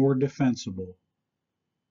fort more defensible.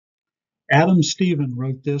 Adam Stephen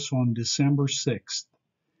wrote this on December 6th.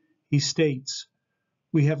 He states,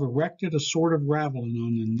 "We have erected a sort of ravelin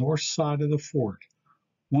on the north side of the fort,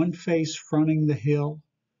 one face fronting the hill,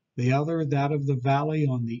 the other that of the valley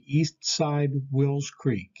on the east side Will's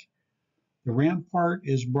Creek. The rampart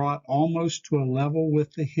is brought almost to a level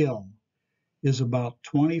with the hill, is about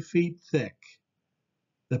 20 feet thick,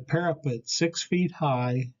 the parapet 6 feet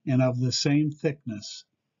high and of the same thickness.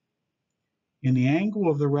 In the angle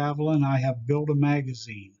of the ravelin I have built a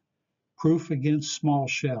magazine, proof against small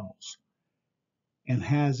shells, and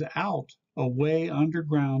has out a way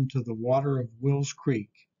underground to the water of Will's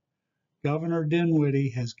Creek. Governor Dinwiddie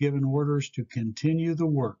has given orders to continue the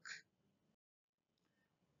work."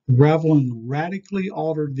 The ravelin radically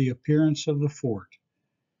altered the appearance of the fort.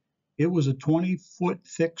 It was a 20-foot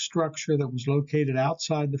thick structure that was located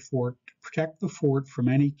outside the fort to protect the fort from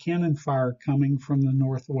any cannon fire coming from the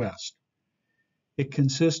northwest. It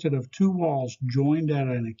consisted of two walls joined at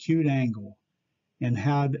an acute angle and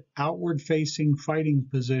had outward-facing fighting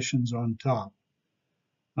positions on top.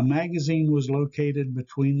 A magazine was located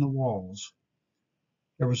between the walls.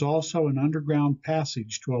 There was also an underground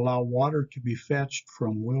passage to allow water to be fetched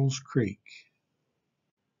from Will's Creek.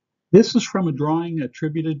 This is from a drawing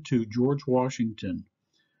attributed to George Washington.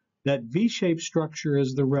 That V-shaped structure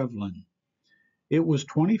is the ravelin. It was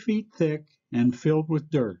 20 feet thick and filled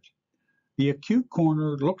with dirt. The acute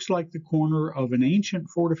corner looks like the corner of an ancient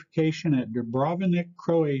fortification at Dubrovnik,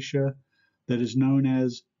 Croatia, that is known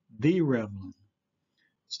as the ravelin.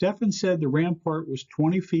 Stephen said the rampart was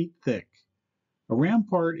 20 feet thick. A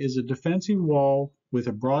rampart is a defensive wall with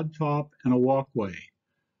a broad top and a walkway.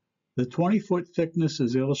 The 20-foot thickness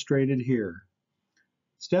is illustrated here.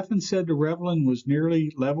 Stephen said the ravelin was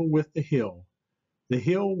nearly level with the hill. The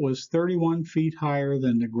hill was 31 feet higher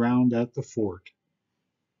than the ground at the fort.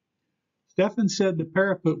 Stephen said the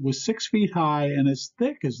parapet was 6 feet high and as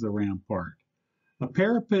thick as the rampart. A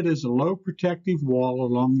parapet is a low protective wall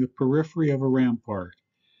along the periphery of a rampart.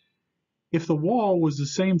 If the wall was the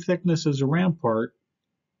same thickness as a rampart,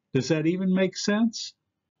 does that even make sense?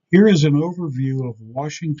 Here is an overview of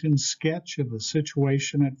Washington's sketch of the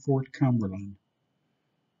situation at Fort Cumberland.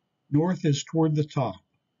 North is toward the top.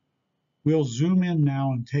 We'll zoom in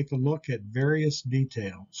now and take a look at various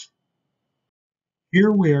details.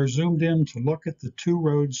 Here we are zoomed in to look at the two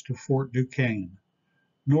roads to Fort Duquesne.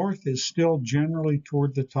 North is still generally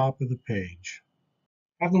toward the top of the page.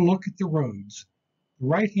 Have a look at the roads. The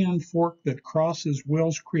right-hand fork that crosses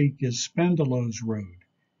Will's Creek is Spendelow's Road.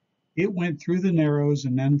 It went through the Narrows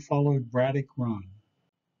and then followed Braddock Run.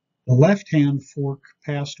 The left-hand fork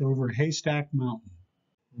passed over Haystack Mountain.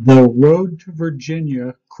 The road to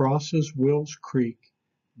Virginia crosses Will's Creek,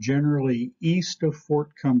 generally east of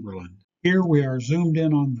Fort Cumberland. Here we are zoomed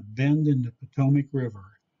in on the bend in the Potomac River.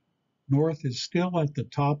 North is still at the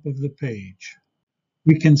top of the page.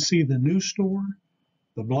 We can see the new store,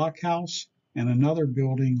 the blockhouse, and another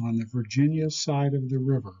building on the Virginia side of the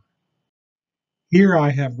river. Here I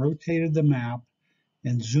have rotated the map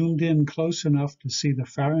and zoomed in close enough to see the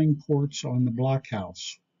firing ports on the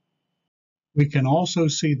blockhouse. We can also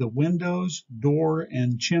see the windows, door,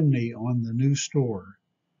 and chimney on the new store.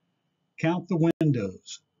 Count the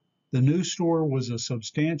windows. The new store was a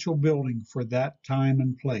substantial building for that time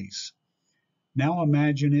and place. Now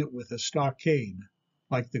imagine it with a stockade,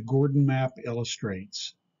 like the Gordon map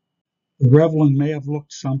illustrates. The ravelin may have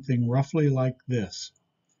looked something roughly like this.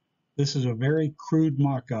 This is a very crude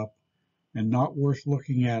mock-up and not worth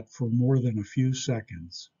looking at for more than a few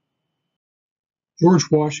seconds. George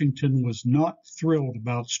Washington was not thrilled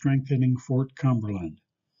about strengthening Fort Cumberland.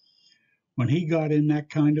 When he got in that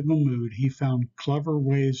kind of a mood, he found clever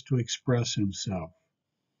ways to express himself.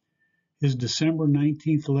 His December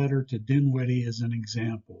 19th letter to Dinwiddie is an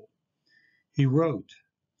example. He wrote,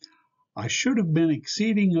 I should have been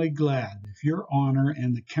exceedingly glad if your honor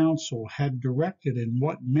and the council had directed in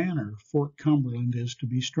what manner Fort Cumberland is to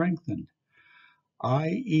be strengthened,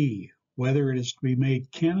 i.e., whether it is to be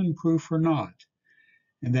made cannon-proof or not,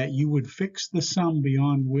 and that you would fix the sum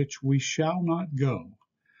beyond which we shall not go,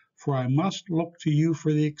 for I must look to you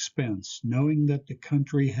for the expense, knowing that the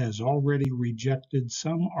country has already rejected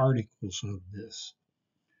some articles of this.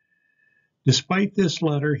 Despite this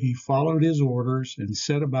letter, he followed his orders and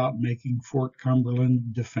set about making Fort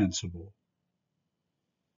Cumberland defensible.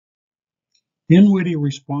 Dinwiddie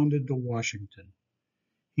responded to Washington.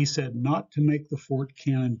 He said not to make the fort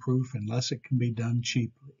cannon-proof unless it can be done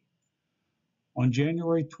cheaply. On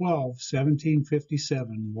January 12,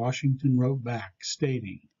 1757, Washington wrote back,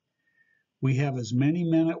 stating, "We have as many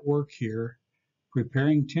men at work here,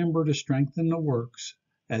 preparing timber to strengthen the works,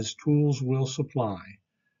 as tools will supply.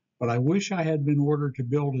 But I wish I had been ordered to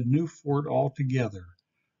build a new fort altogether,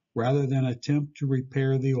 rather than attempt to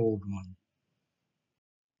repair the old one."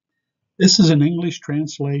 This is an English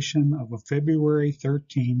translation of a February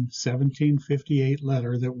 13, 1758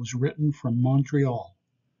 letter that was written from Montreal.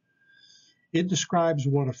 It describes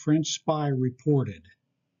what a French spy reported.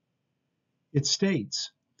 It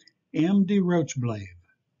states, M. de Rochblave,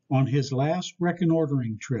 on his last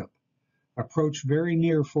reconnoitering trip, approached very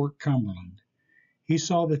near Fort Cumberland. He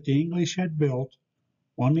saw that the English had built,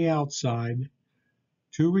 on the outside,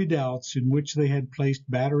 2 redoubts in which they had placed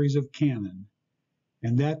batteries of cannon,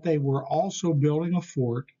 and that they were also building a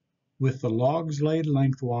fort with the logs laid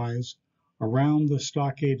lengthwise around the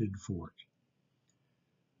stockaded fort.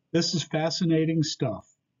 This is fascinating stuff.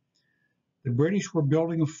 The British were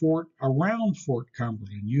building a fort around Fort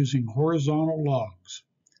Cumberland using horizontal logs.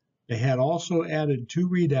 They had also added 2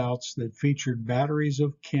 redoubts that featured batteries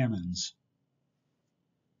of cannons.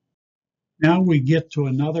 Now we get to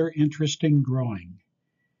another interesting drawing.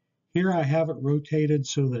 Here I have it rotated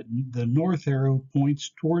so that the north arrow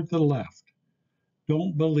points toward the left.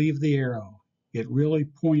 Don't believe the arrow. It really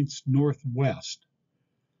points northwest.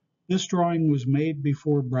 This drawing was made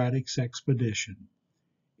before Braddock's expedition.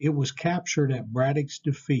 It was captured at Braddock's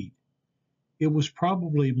defeat. It was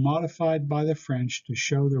probably modified by the French to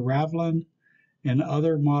show the ravelin and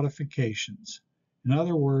other modifications. In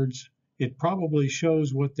other words, it probably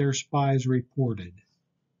shows what their spies reported.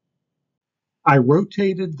 I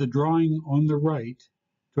rotated the drawing on the right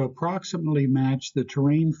to approximately match the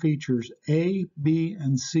terrain features A, B,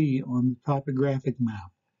 and C on the topographic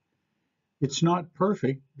map. It's not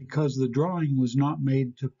perfect because the drawing was not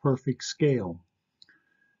made to perfect scale.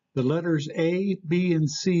 The letters A, B, and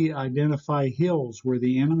C identify hills where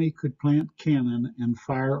the enemy could plant cannon and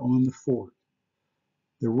fire on the fort.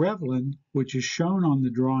 The ravelin, which is shown on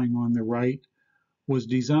the drawing on the right, was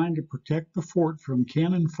designed to protect the fort from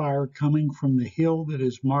cannon fire coming from the hill that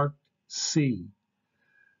is marked C.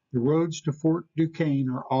 The roads to Fort Duquesne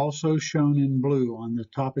are also shown in blue on the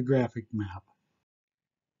topographic map.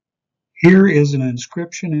 Here is an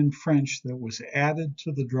inscription in French that was added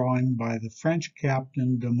to the drawing by the French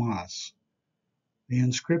captain Dumas. The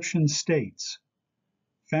inscription states,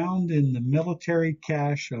 "Found in the military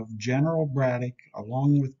cache of General Braddock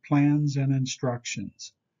along with plans and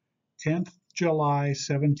instructions. 10th July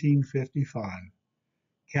 1755.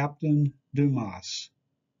 Captain Dumas."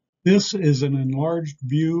 This is an enlarged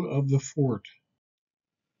view of the fort.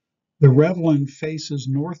 The ravelin faces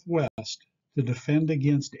northwest to defend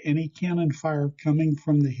against any cannon fire coming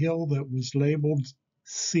from the hill that was labeled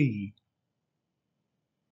C.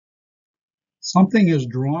 Something is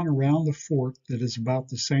drawn around the fort that is about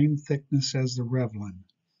the same thickness as the ravelin.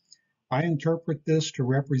 I interpret this to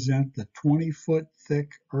represent the 20-foot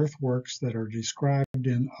thick earthworks that are described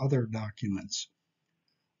in other documents.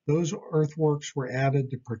 Those earthworks were added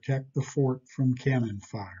to protect the fort from cannon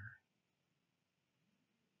fire.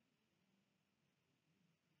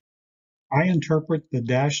 I interpret the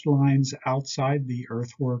dashed lines outside the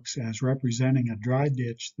earthworks as representing a dry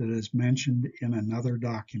ditch that is mentioned in another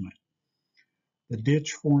document. The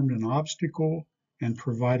ditch formed an obstacle and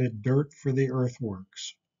provided dirt for the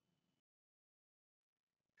earthworks.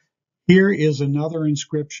 Here is another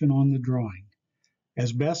inscription on the drawing.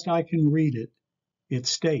 As best I can read it, it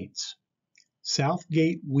states, "South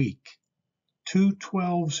Gate weak, 2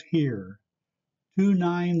 12s here, 2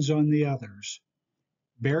 9s on the others.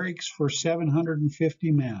 Barracks for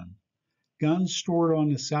 750 men. Guns stored on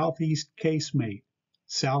the southeast casemate,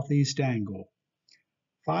 southeast angle.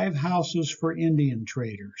 5 houses for Indian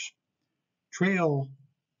traders. Trail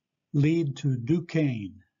lead to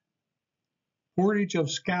Duquesne. Portage of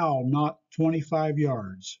scow not 25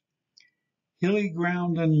 yards. Hilly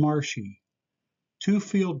ground and marshy. 2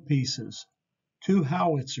 field pieces. 2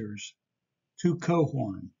 howitzers. to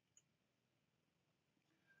cohorn.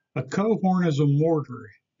 A cohorn is a mortar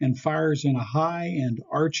and fires in a high and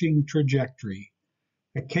arching trajectory.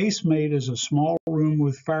 A casemate is a small room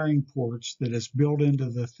with firing ports that is built into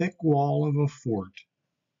the thick wall of a fort.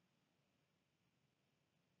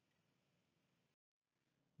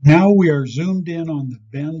 Now we are zoomed in on the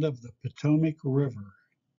bend of the Potomac River.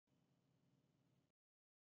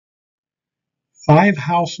 5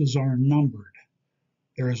 houses are numbered.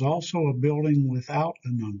 There is also a building without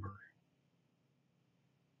a number.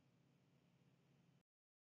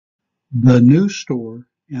 The new store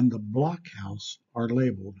and the blockhouse are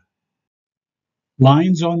labeled.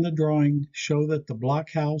 Lines on the drawing show that the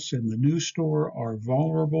blockhouse and the new store are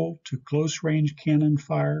vulnerable to close-range cannon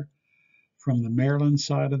fire from the Maryland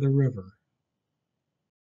side of the river.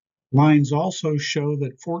 Lines also show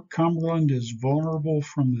that Fort Cumberland is vulnerable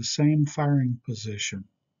from the same firing position.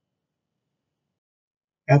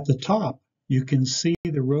 At the top, you can see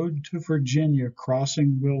the road to Virginia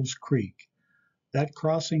crossing Wills Creek. That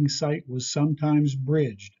crossing site was sometimes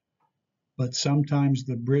bridged, but sometimes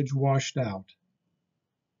the bridge washed out.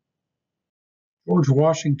 George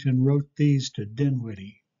Washington wrote these to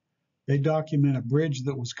Dinwiddie. They document a bridge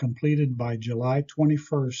that was completed by July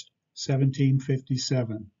 21st,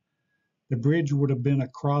 1757. The bridge would have been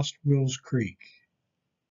across Wills Creek.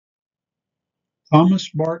 Thomas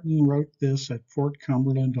Barton wrote this at Fort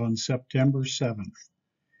Cumberland on September 7th.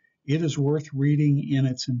 It is worth reading in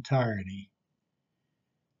its entirety.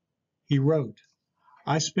 He wrote,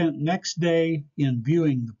 "I spent next day in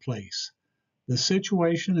viewing the place. The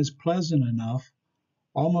situation is pleasant enough,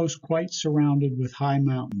 almost quite surrounded with high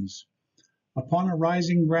mountains. Upon a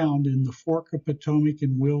rising ground in the fork of Potomac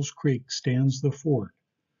and Wills Creek stands the fort,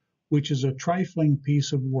 which is a trifling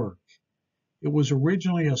piece of work. It was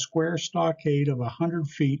originally a square stockade of 100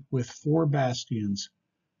 feet with 4 bastions,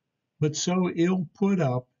 but so ill put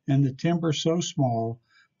up and the timber so small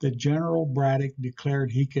that General Braddock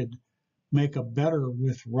declared he could make a better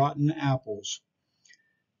with rotten apples.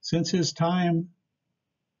 Since his time,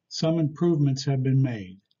 some improvements have been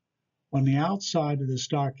made. On the outside of the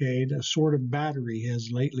stockade, a sort of battery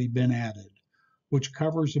has lately been added, which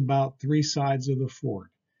covers about 3 sides of the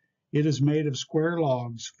fort. It is made of square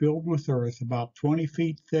logs filled with earth about 20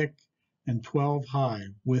 feet thick and 12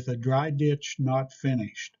 high, with a dry ditch not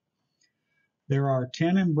finished. There are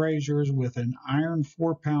 10 embrasures with an iron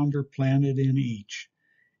 4-pounder planted in each.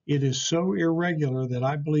 It is so irregular that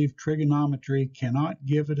I believe trigonometry cannot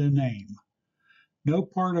give it a name. No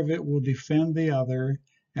part of it will defend the other,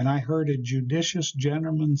 and I heard a judicious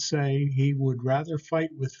gentleman say he would rather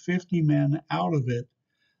fight with 50 men out of it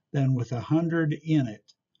than with 100 in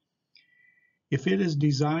it. If it is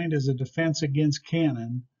designed as a defense against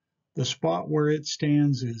cannon, the spot where it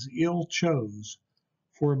stands is ill chose,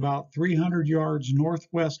 for about 300 yards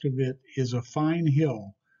northwest of it is a fine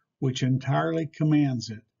hill which entirely commands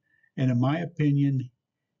it, and in my opinion,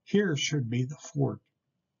 here should be the fort.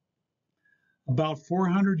 About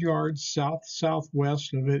 400 yards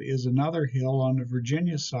south-southwest of it is another hill on the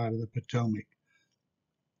Virginia side of the Potomac,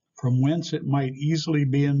 from whence it might easily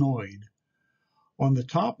be annoyed. On the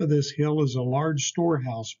top of this hill is a large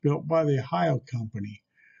storehouse built by the Ohio Company,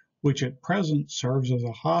 which at present serves as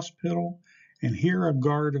a hospital, and here a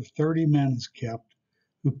guard of 30 men is kept,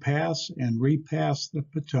 who pass and repass the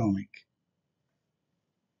Potomac.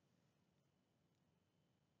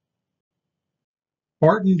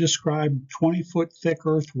 Barton described 20-foot thick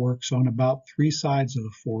earthworks on about 3 sides of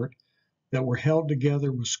the fort that were held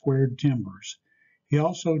together with squared timbers. He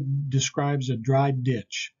also describes a dry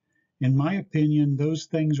ditch. In my opinion, those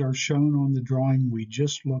things are shown on the drawing we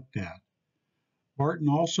just looked at. Barton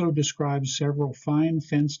also describes several fine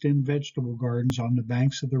fenced-in vegetable gardens on the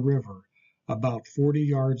banks of the river, about 40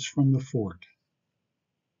 yards from the fort.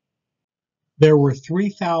 There were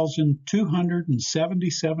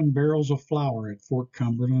 3,277 barrels of flour at Fort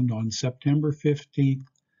Cumberland on September 15,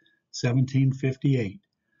 1758.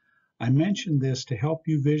 I mention this to help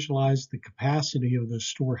you visualize the capacity of the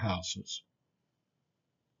storehouses.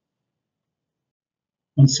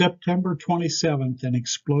 On September 27th, an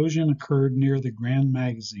explosion occurred near the Grand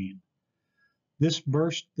Magazine. This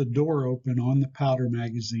burst the door open on the powder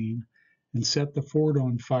magazine and set the fort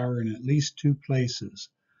on fire in at least 2 places.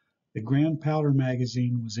 The Grand Powder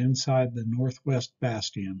Magazine was inside the northwest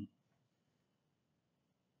bastion.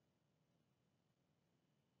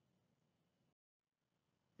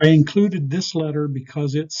 I included this letter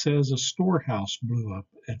because it says a storehouse blew up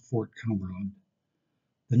at Fort Cumberland.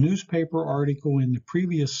 The newspaper article in the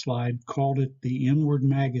previous slide called it the Inward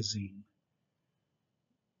Magazine.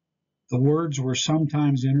 The words were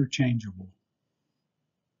sometimes interchangeable.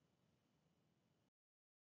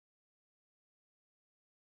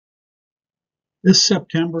 This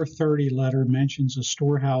September 30 letter mentions a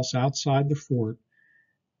storehouse outside the fort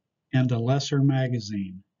and a lesser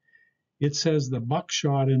magazine. It says the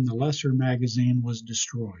buckshot in the lesser magazine was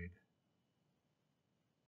destroyed.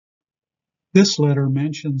 This letter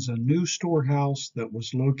mentions a new storehouse that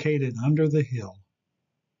was located under the hill.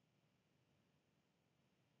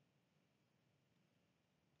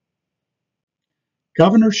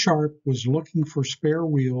 Governor Sharp was looking for spare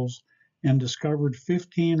wheels and discovered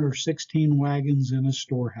 15 or 16 wagons in a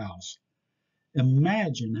storehouse.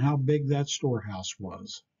 Imagine how big that storehouse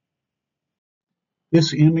was.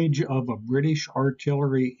 This image of a British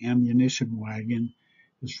artillery ammunition wagon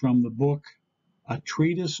is from the book A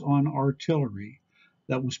Treatise on Artillery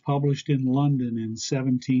that was published in London in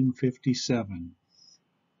 1757.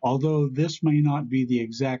 Although this may not be the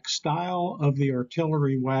exact style of the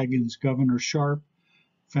artillery wagons Governor Sharp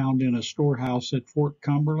found in a storehouse at Fort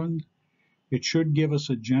Cumberland, it should give us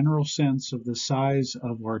a general sense of the size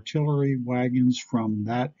of artillery wagons from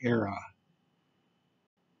that era.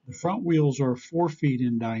 The front wheels are 4 feet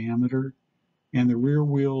in diameter, and the rear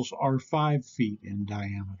wheels are 5 feet in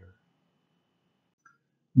diameter.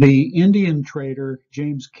 The Indian trader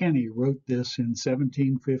James Kenny wrote this in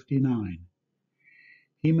 1759.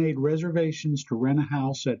 He made reservations to rent a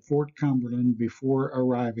house at Fort Cumberland before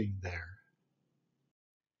arriving there.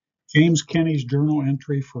 James Kenny's journal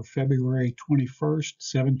entry for February 21st,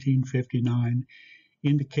 1759,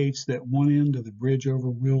 indicates that one end of the bridge over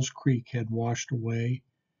Wills Creek had washed away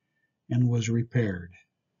and was repaired.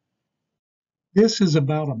 This is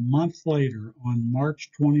about a month later, on March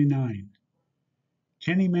 29.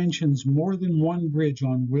 Kenny mentions more than one bridge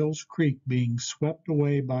on Wills Creek being swept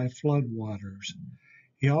away by floodwaters.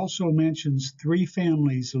 He also mentions 3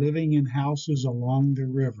 families living in houses along the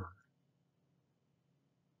river.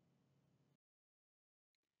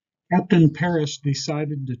 Captain Paris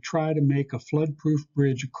decided to try to make a flood-proof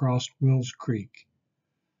bridge across Wills Creek.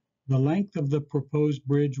 The length of the proposed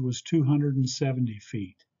bridge was 270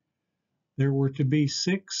 feet. There were to be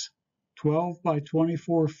 6 12 by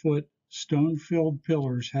 24-foot stone-filled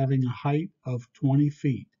pillars having a height of 20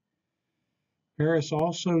 feet. Paris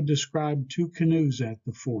also described 2 canoes at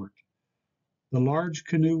the fort. The large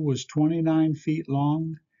canoe was 29 feet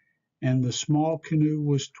long, and the small canoe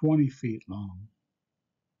was 20 feet long.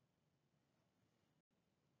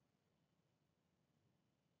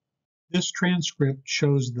 This transcript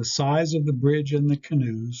shows the size of the bridge and the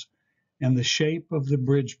canoes, and the shape of the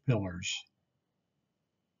bridge pillars.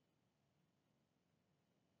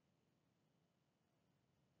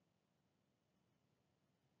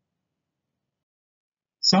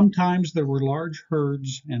 Sometimes there were large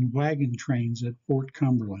herds and wagon trains at Fort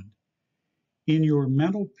Cumberland. In your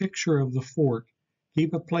mental picture of the fort,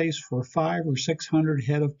 keep a place for 500 or 600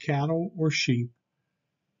 head of cattle or sheep,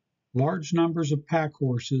 large numbers of pack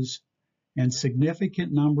horses, and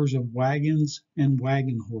significant numbers of wagons and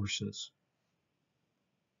wagon horses.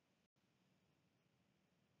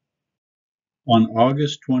 On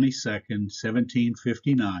August 22,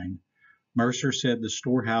 1759, Mercer said the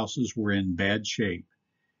storehouses were in bad shape.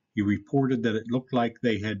 He reported that it looked like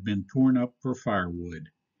they had been torn up for firewood.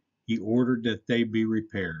 He ordered that they be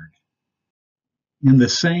repaired. In the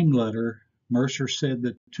same letter, Mercer said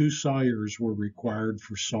that 2 sawyers were required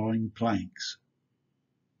for sawing planks.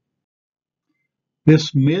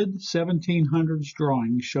 This mid-1700s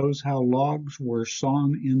drawing shows how logs were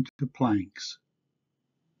sawn into planks.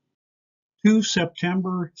 2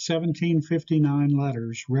 September 1759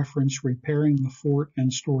 letters reference repairing the fort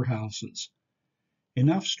and storehouses.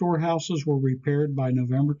 Enough storehouses were repaired by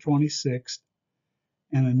November 26th,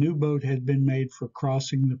 and a new boat had been made for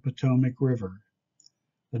crossing the Potomac River.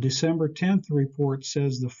 The December 10th report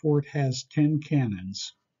says the fort has 10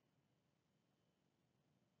 cannons.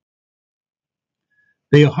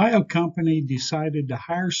 The Ohio Company decided to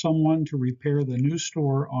hire someone to repair the new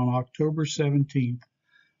store on October 17,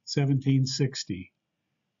 1760.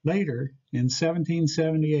 Later, in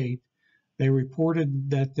 1778, they reported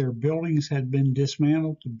that their buildings had been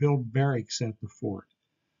dismantled to build barracks at the fort.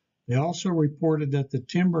 They also reported that the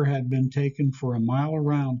timber had been taken for a mile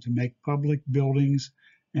around to make public buildings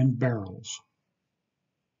and barrels.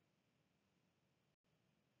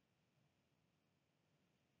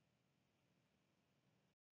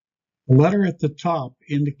 The letter at the top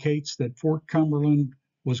indicates that Fort Cumberland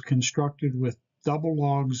was constructed with double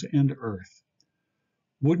logs and earth.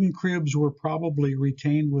 Wooden cribs were probably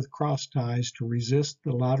retained with cross ties to resist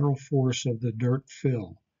the lateral force of the dirt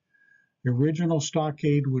fill. The original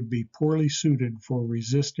stockade would be poorly suited for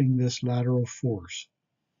resisting this lateral force.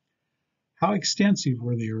 How extensive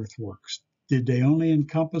were the earthworks? Did they only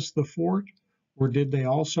encompass the fort, or did they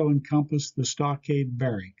also encompass the stockade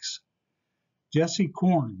barracks? Jesse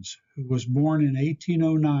Corns, who was born in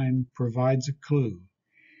 1809, provides a clue.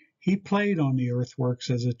 He played on the earthworks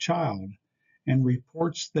as a child and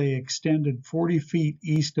reports they extended 40 feet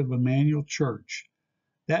east of Emmanuel Church.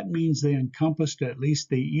 That means they encompassed at least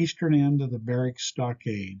the eastern end of the barracks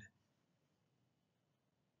stockade.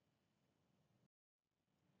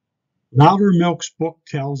 Loudermilk's book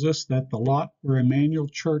tells us that the lot where Emmanuel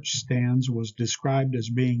Church stands was described as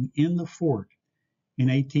being in the fort in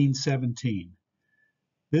 1817.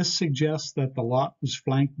 This suggests that the lot was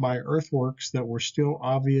flanked by earthworks that were still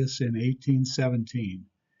obvious in 1817.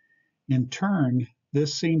 In turn,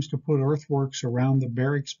 this seems to put earthworks around the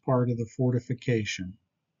barracks part of the fortification.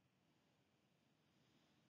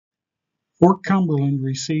 Fort Cumberland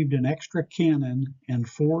received an extra cannon and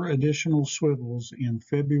 4 additional swivels in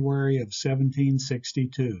February of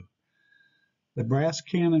 1762. The brass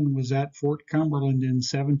cannon was at Fort Cumberland in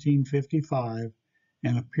 1755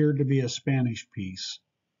 and appeared to be a Spanish piece.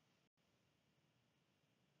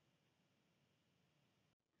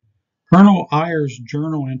 Colonel Eyre's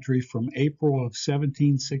journal entry from April of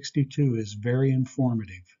 1762 is very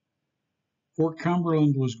informative. Fort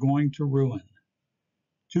Cumberland was going to ruin.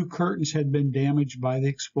 2 curtains had been damaged by the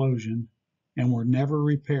explosion and were never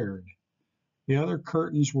repaired. The other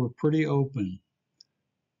curtains were pretty open.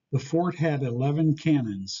 The fort had 11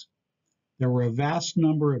 cannons. There were a vast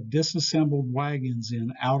number of disassembled wagons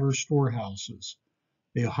in outer storehouses.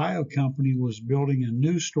 The Ohio Company was building a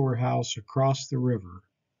new storehouse across the river.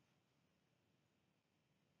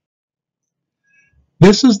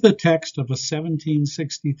 This is the text of a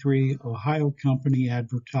 1763 Ohio Company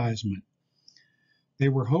advertisement. They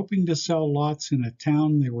were hoping to sell lots in a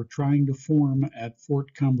town they were trying to form at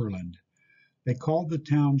Fort Cumberland. They called the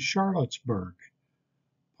town Charlottesburg.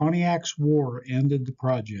 Pontiac's war ended the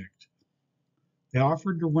project. They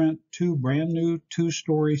offered to rent 2 brand new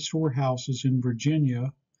 2-story storehouses in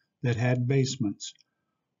Virginia that had basements.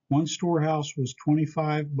 One storehouse was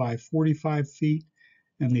 25 by 45 feet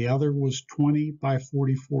and the other was 20 by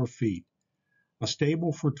 44 feet. A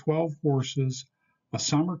stable for 12 horses, a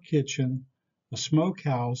summer kitchen, a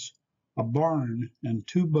smokehouse, a barn, and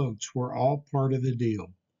 2 boats were all part of the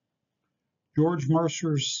deal. George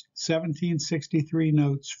Mercer's 1763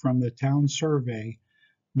 notes from the town survey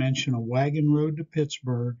mention a wagon road to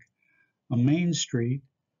Pittsburgh, a main street,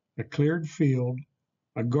 a cleared field,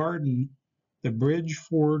 a garden, the bridge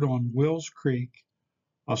ford on Wills Creek,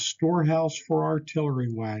 a storehouse for artillery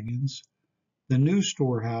wagons, the new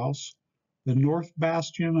storehouse, the north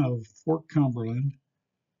bastion of Fort Cumberland,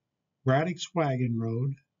 Braddock's wagon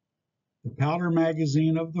road, the powder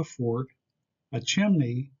magazine of the fort, a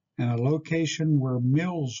chimney, and a location where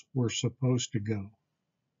mills were supposed to go.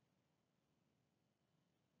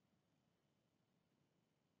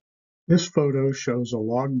 This photo shows a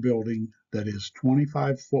log building that is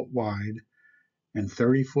 25 foot wide and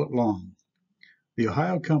 30 foot long. The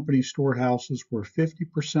Ohio Company storehouses were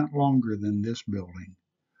 50% longer than this building.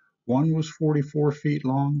 One was 44 feet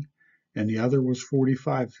long and the other was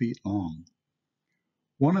 45 feet long.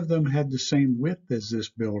 One of them had the same width as this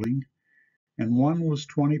building, and one was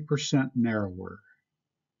 20% narrower.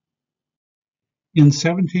 In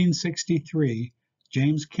 1763,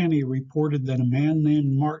 James Kenny reported that a man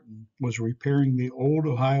named Martin was repairing the old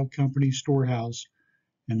Ohio Company storehouse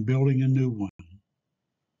and building a new one.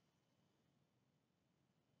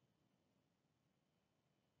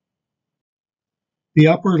 The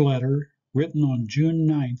upper letter, written on June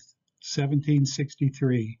 9,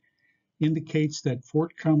 1763, indicates that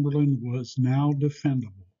Fort Cumberland was now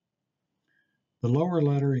defendable. The lower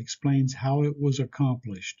letter explains how it was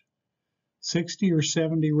accomplished. 60 or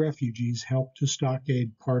 70 refugees helped to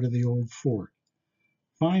stockade part of the old fort.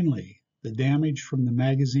 Finally, the damage from the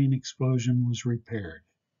magazine explosion was repaired.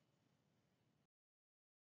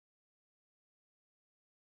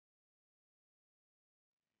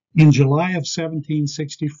 In July of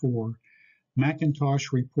 1764,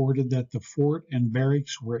 McIntosh reported that the fort and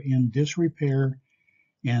barracks were in disrepair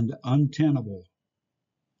and untenable.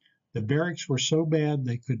 The barracks were so bad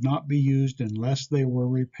they could not be used unless they were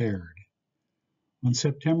repaired. On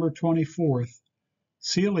September 24th,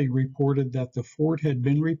 Seeley reported that the fort had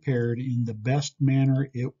been repaired in the best manner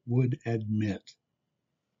it would admit.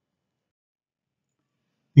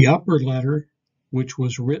 The upper letter, which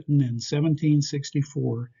was written in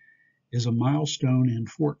 1764, is a milestone in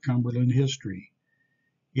Fort Cumberland history.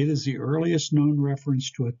 It is the earliest known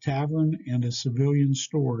reference to a tavern and a civilian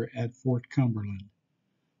store at Fort Cumberland.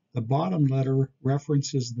 The bottom letter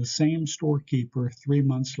references the same storekeeper 3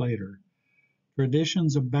 months later.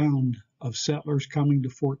 Traditions abound of settlers coming to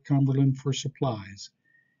Fort Cumberland for supplies.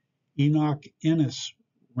 Enoch Ennis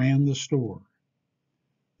ran the store.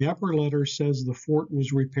 The upper letter says the fort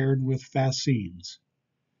was repaired with fascines.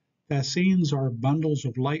 Fascines are bundles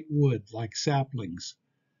of light wood like saplings.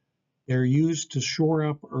 They are used to shore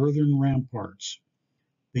up earthen ramparts.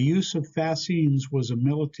 The use of fascines was a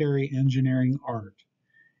military engineering art.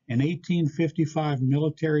 An 1855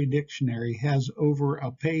 military dictionary has over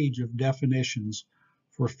a page of definitions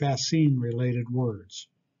for fascine-related words.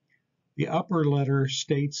 The upper letter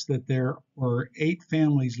states that there were 8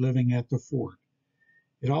 families living at the fort.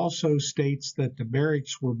 It also states that the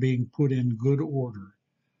barracks were being put in good order.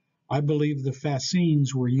 I believe the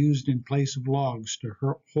fascines were used in place of logs to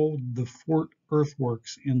hold the fort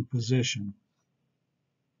earthworks in position.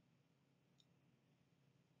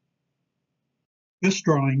 This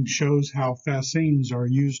drawing shows how fascines are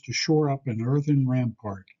used to shore up an earthen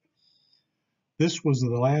rampart. This was the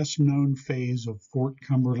last known phase of Fort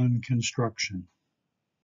Cumberland construction.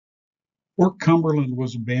 Fort Cumberland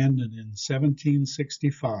was abandoned in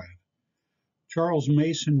 1765. Charles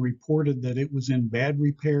Mason reported that it was in bad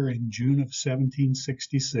repair in June of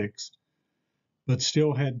 1766, but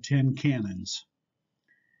still had 10 cannons.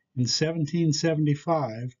 In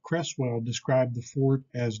 1775, Cresswell described the fort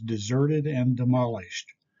as deserted and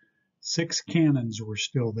demolished. 6 cannons were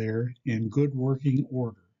still there, in good working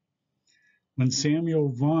order. When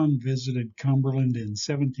Samuel Vaughan visited Cumberland in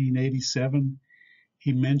 1787,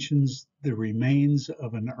 he mentions the remains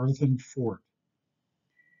of an earthen fort.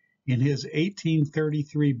 In his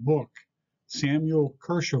 1833 book, Samuel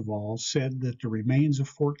Kercheval said that the remains of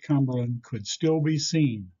Fort Cumberland could still be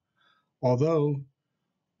seen, although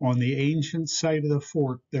on the ancient site of the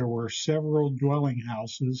fort there were several dwelling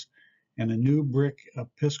houses and a new brick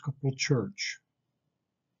Episcopal church.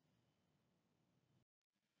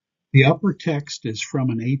 The upper text is from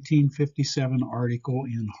an 1857 article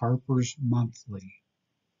in Harper's Monthly.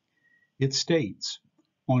 It states,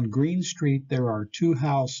 "On Green Street there are 2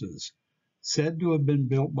 houses, said to have been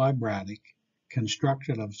built by Braddock,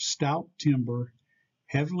 constructed of stout timber,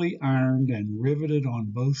 heavily ironed and riveted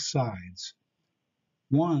on both sides.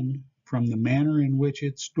 One, from the manner in which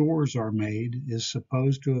its doors are made, is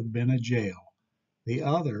supposed to have been a jail. The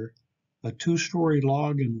other, a 2-story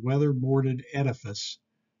log and weather-boarded edifice,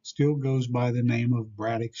 still goes by the name of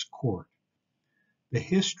Braddock's Court. The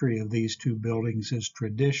history of these 2 buildings is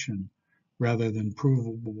tradition rather than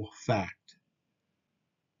provable fact."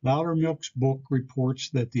 Loudermilk's book reports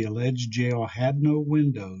that the alleged jail had no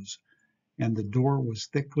windows and the door was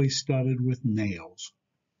thickly studded with nails.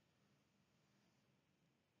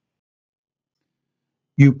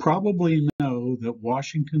 You probably know that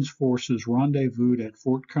Washington's forces rendezvoused at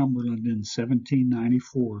Fort Cumberland in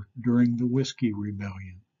 1794 during the Whiskey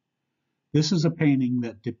Rebellion. This is a painting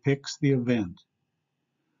that depicts the event.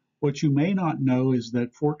 What you may not know is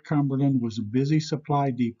that Fort Cumberland was a busy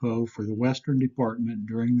supply depot for the Western Department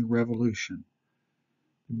during the Revolution.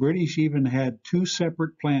 The British even had 2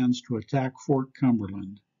 separate plans to attack Fort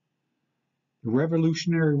Cumberland. The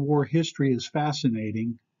Revolutionary War history is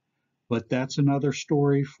fascinating, but that's another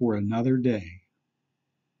story for another day.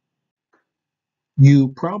 You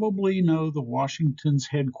probably know the Washington's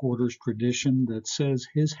headquarters tradition that says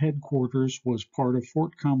his headquarters was part of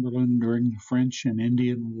Fort Cumberland during the French and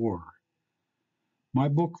Indian War. My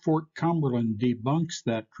book Fort Cumberland debunks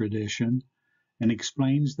that tradition and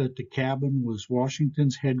explains that the cabin was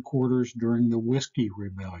Washington's headquarters during the Whiskey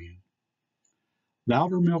Rebellion.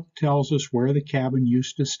 Loudermilk tells us where the cabin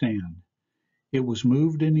used to stand. It was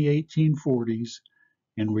moved in the 1840s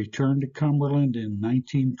and returned to Cumberland in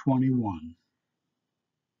 1921.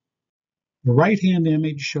 The right-hand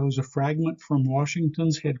image shows a fragment from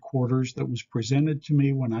Washington's headquarters that was presented to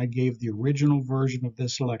me when I gave the original version of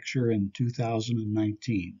this lecture in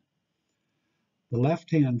 2019. The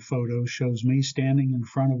left-hand photo shows me standing in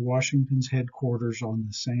front of Washington's headquarters on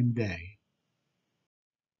the same day.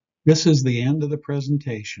 This is the end of the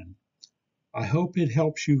presentation. I hope it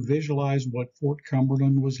helps you visualize what Fort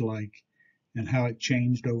Cumberland was like and how it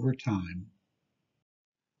changed over time.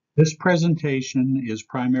 This presentation is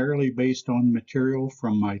primarily based on material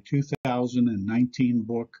from my 2019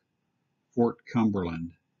 book, Fort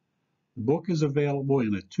Cumberland. The book is available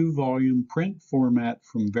in a 2-volume print format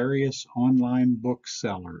from various online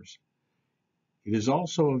booksellers. It is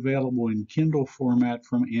also available in Kindle format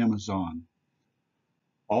from Amazon.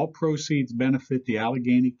 All proceeds benefit the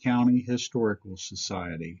Allegheny County Historical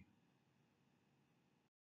Society.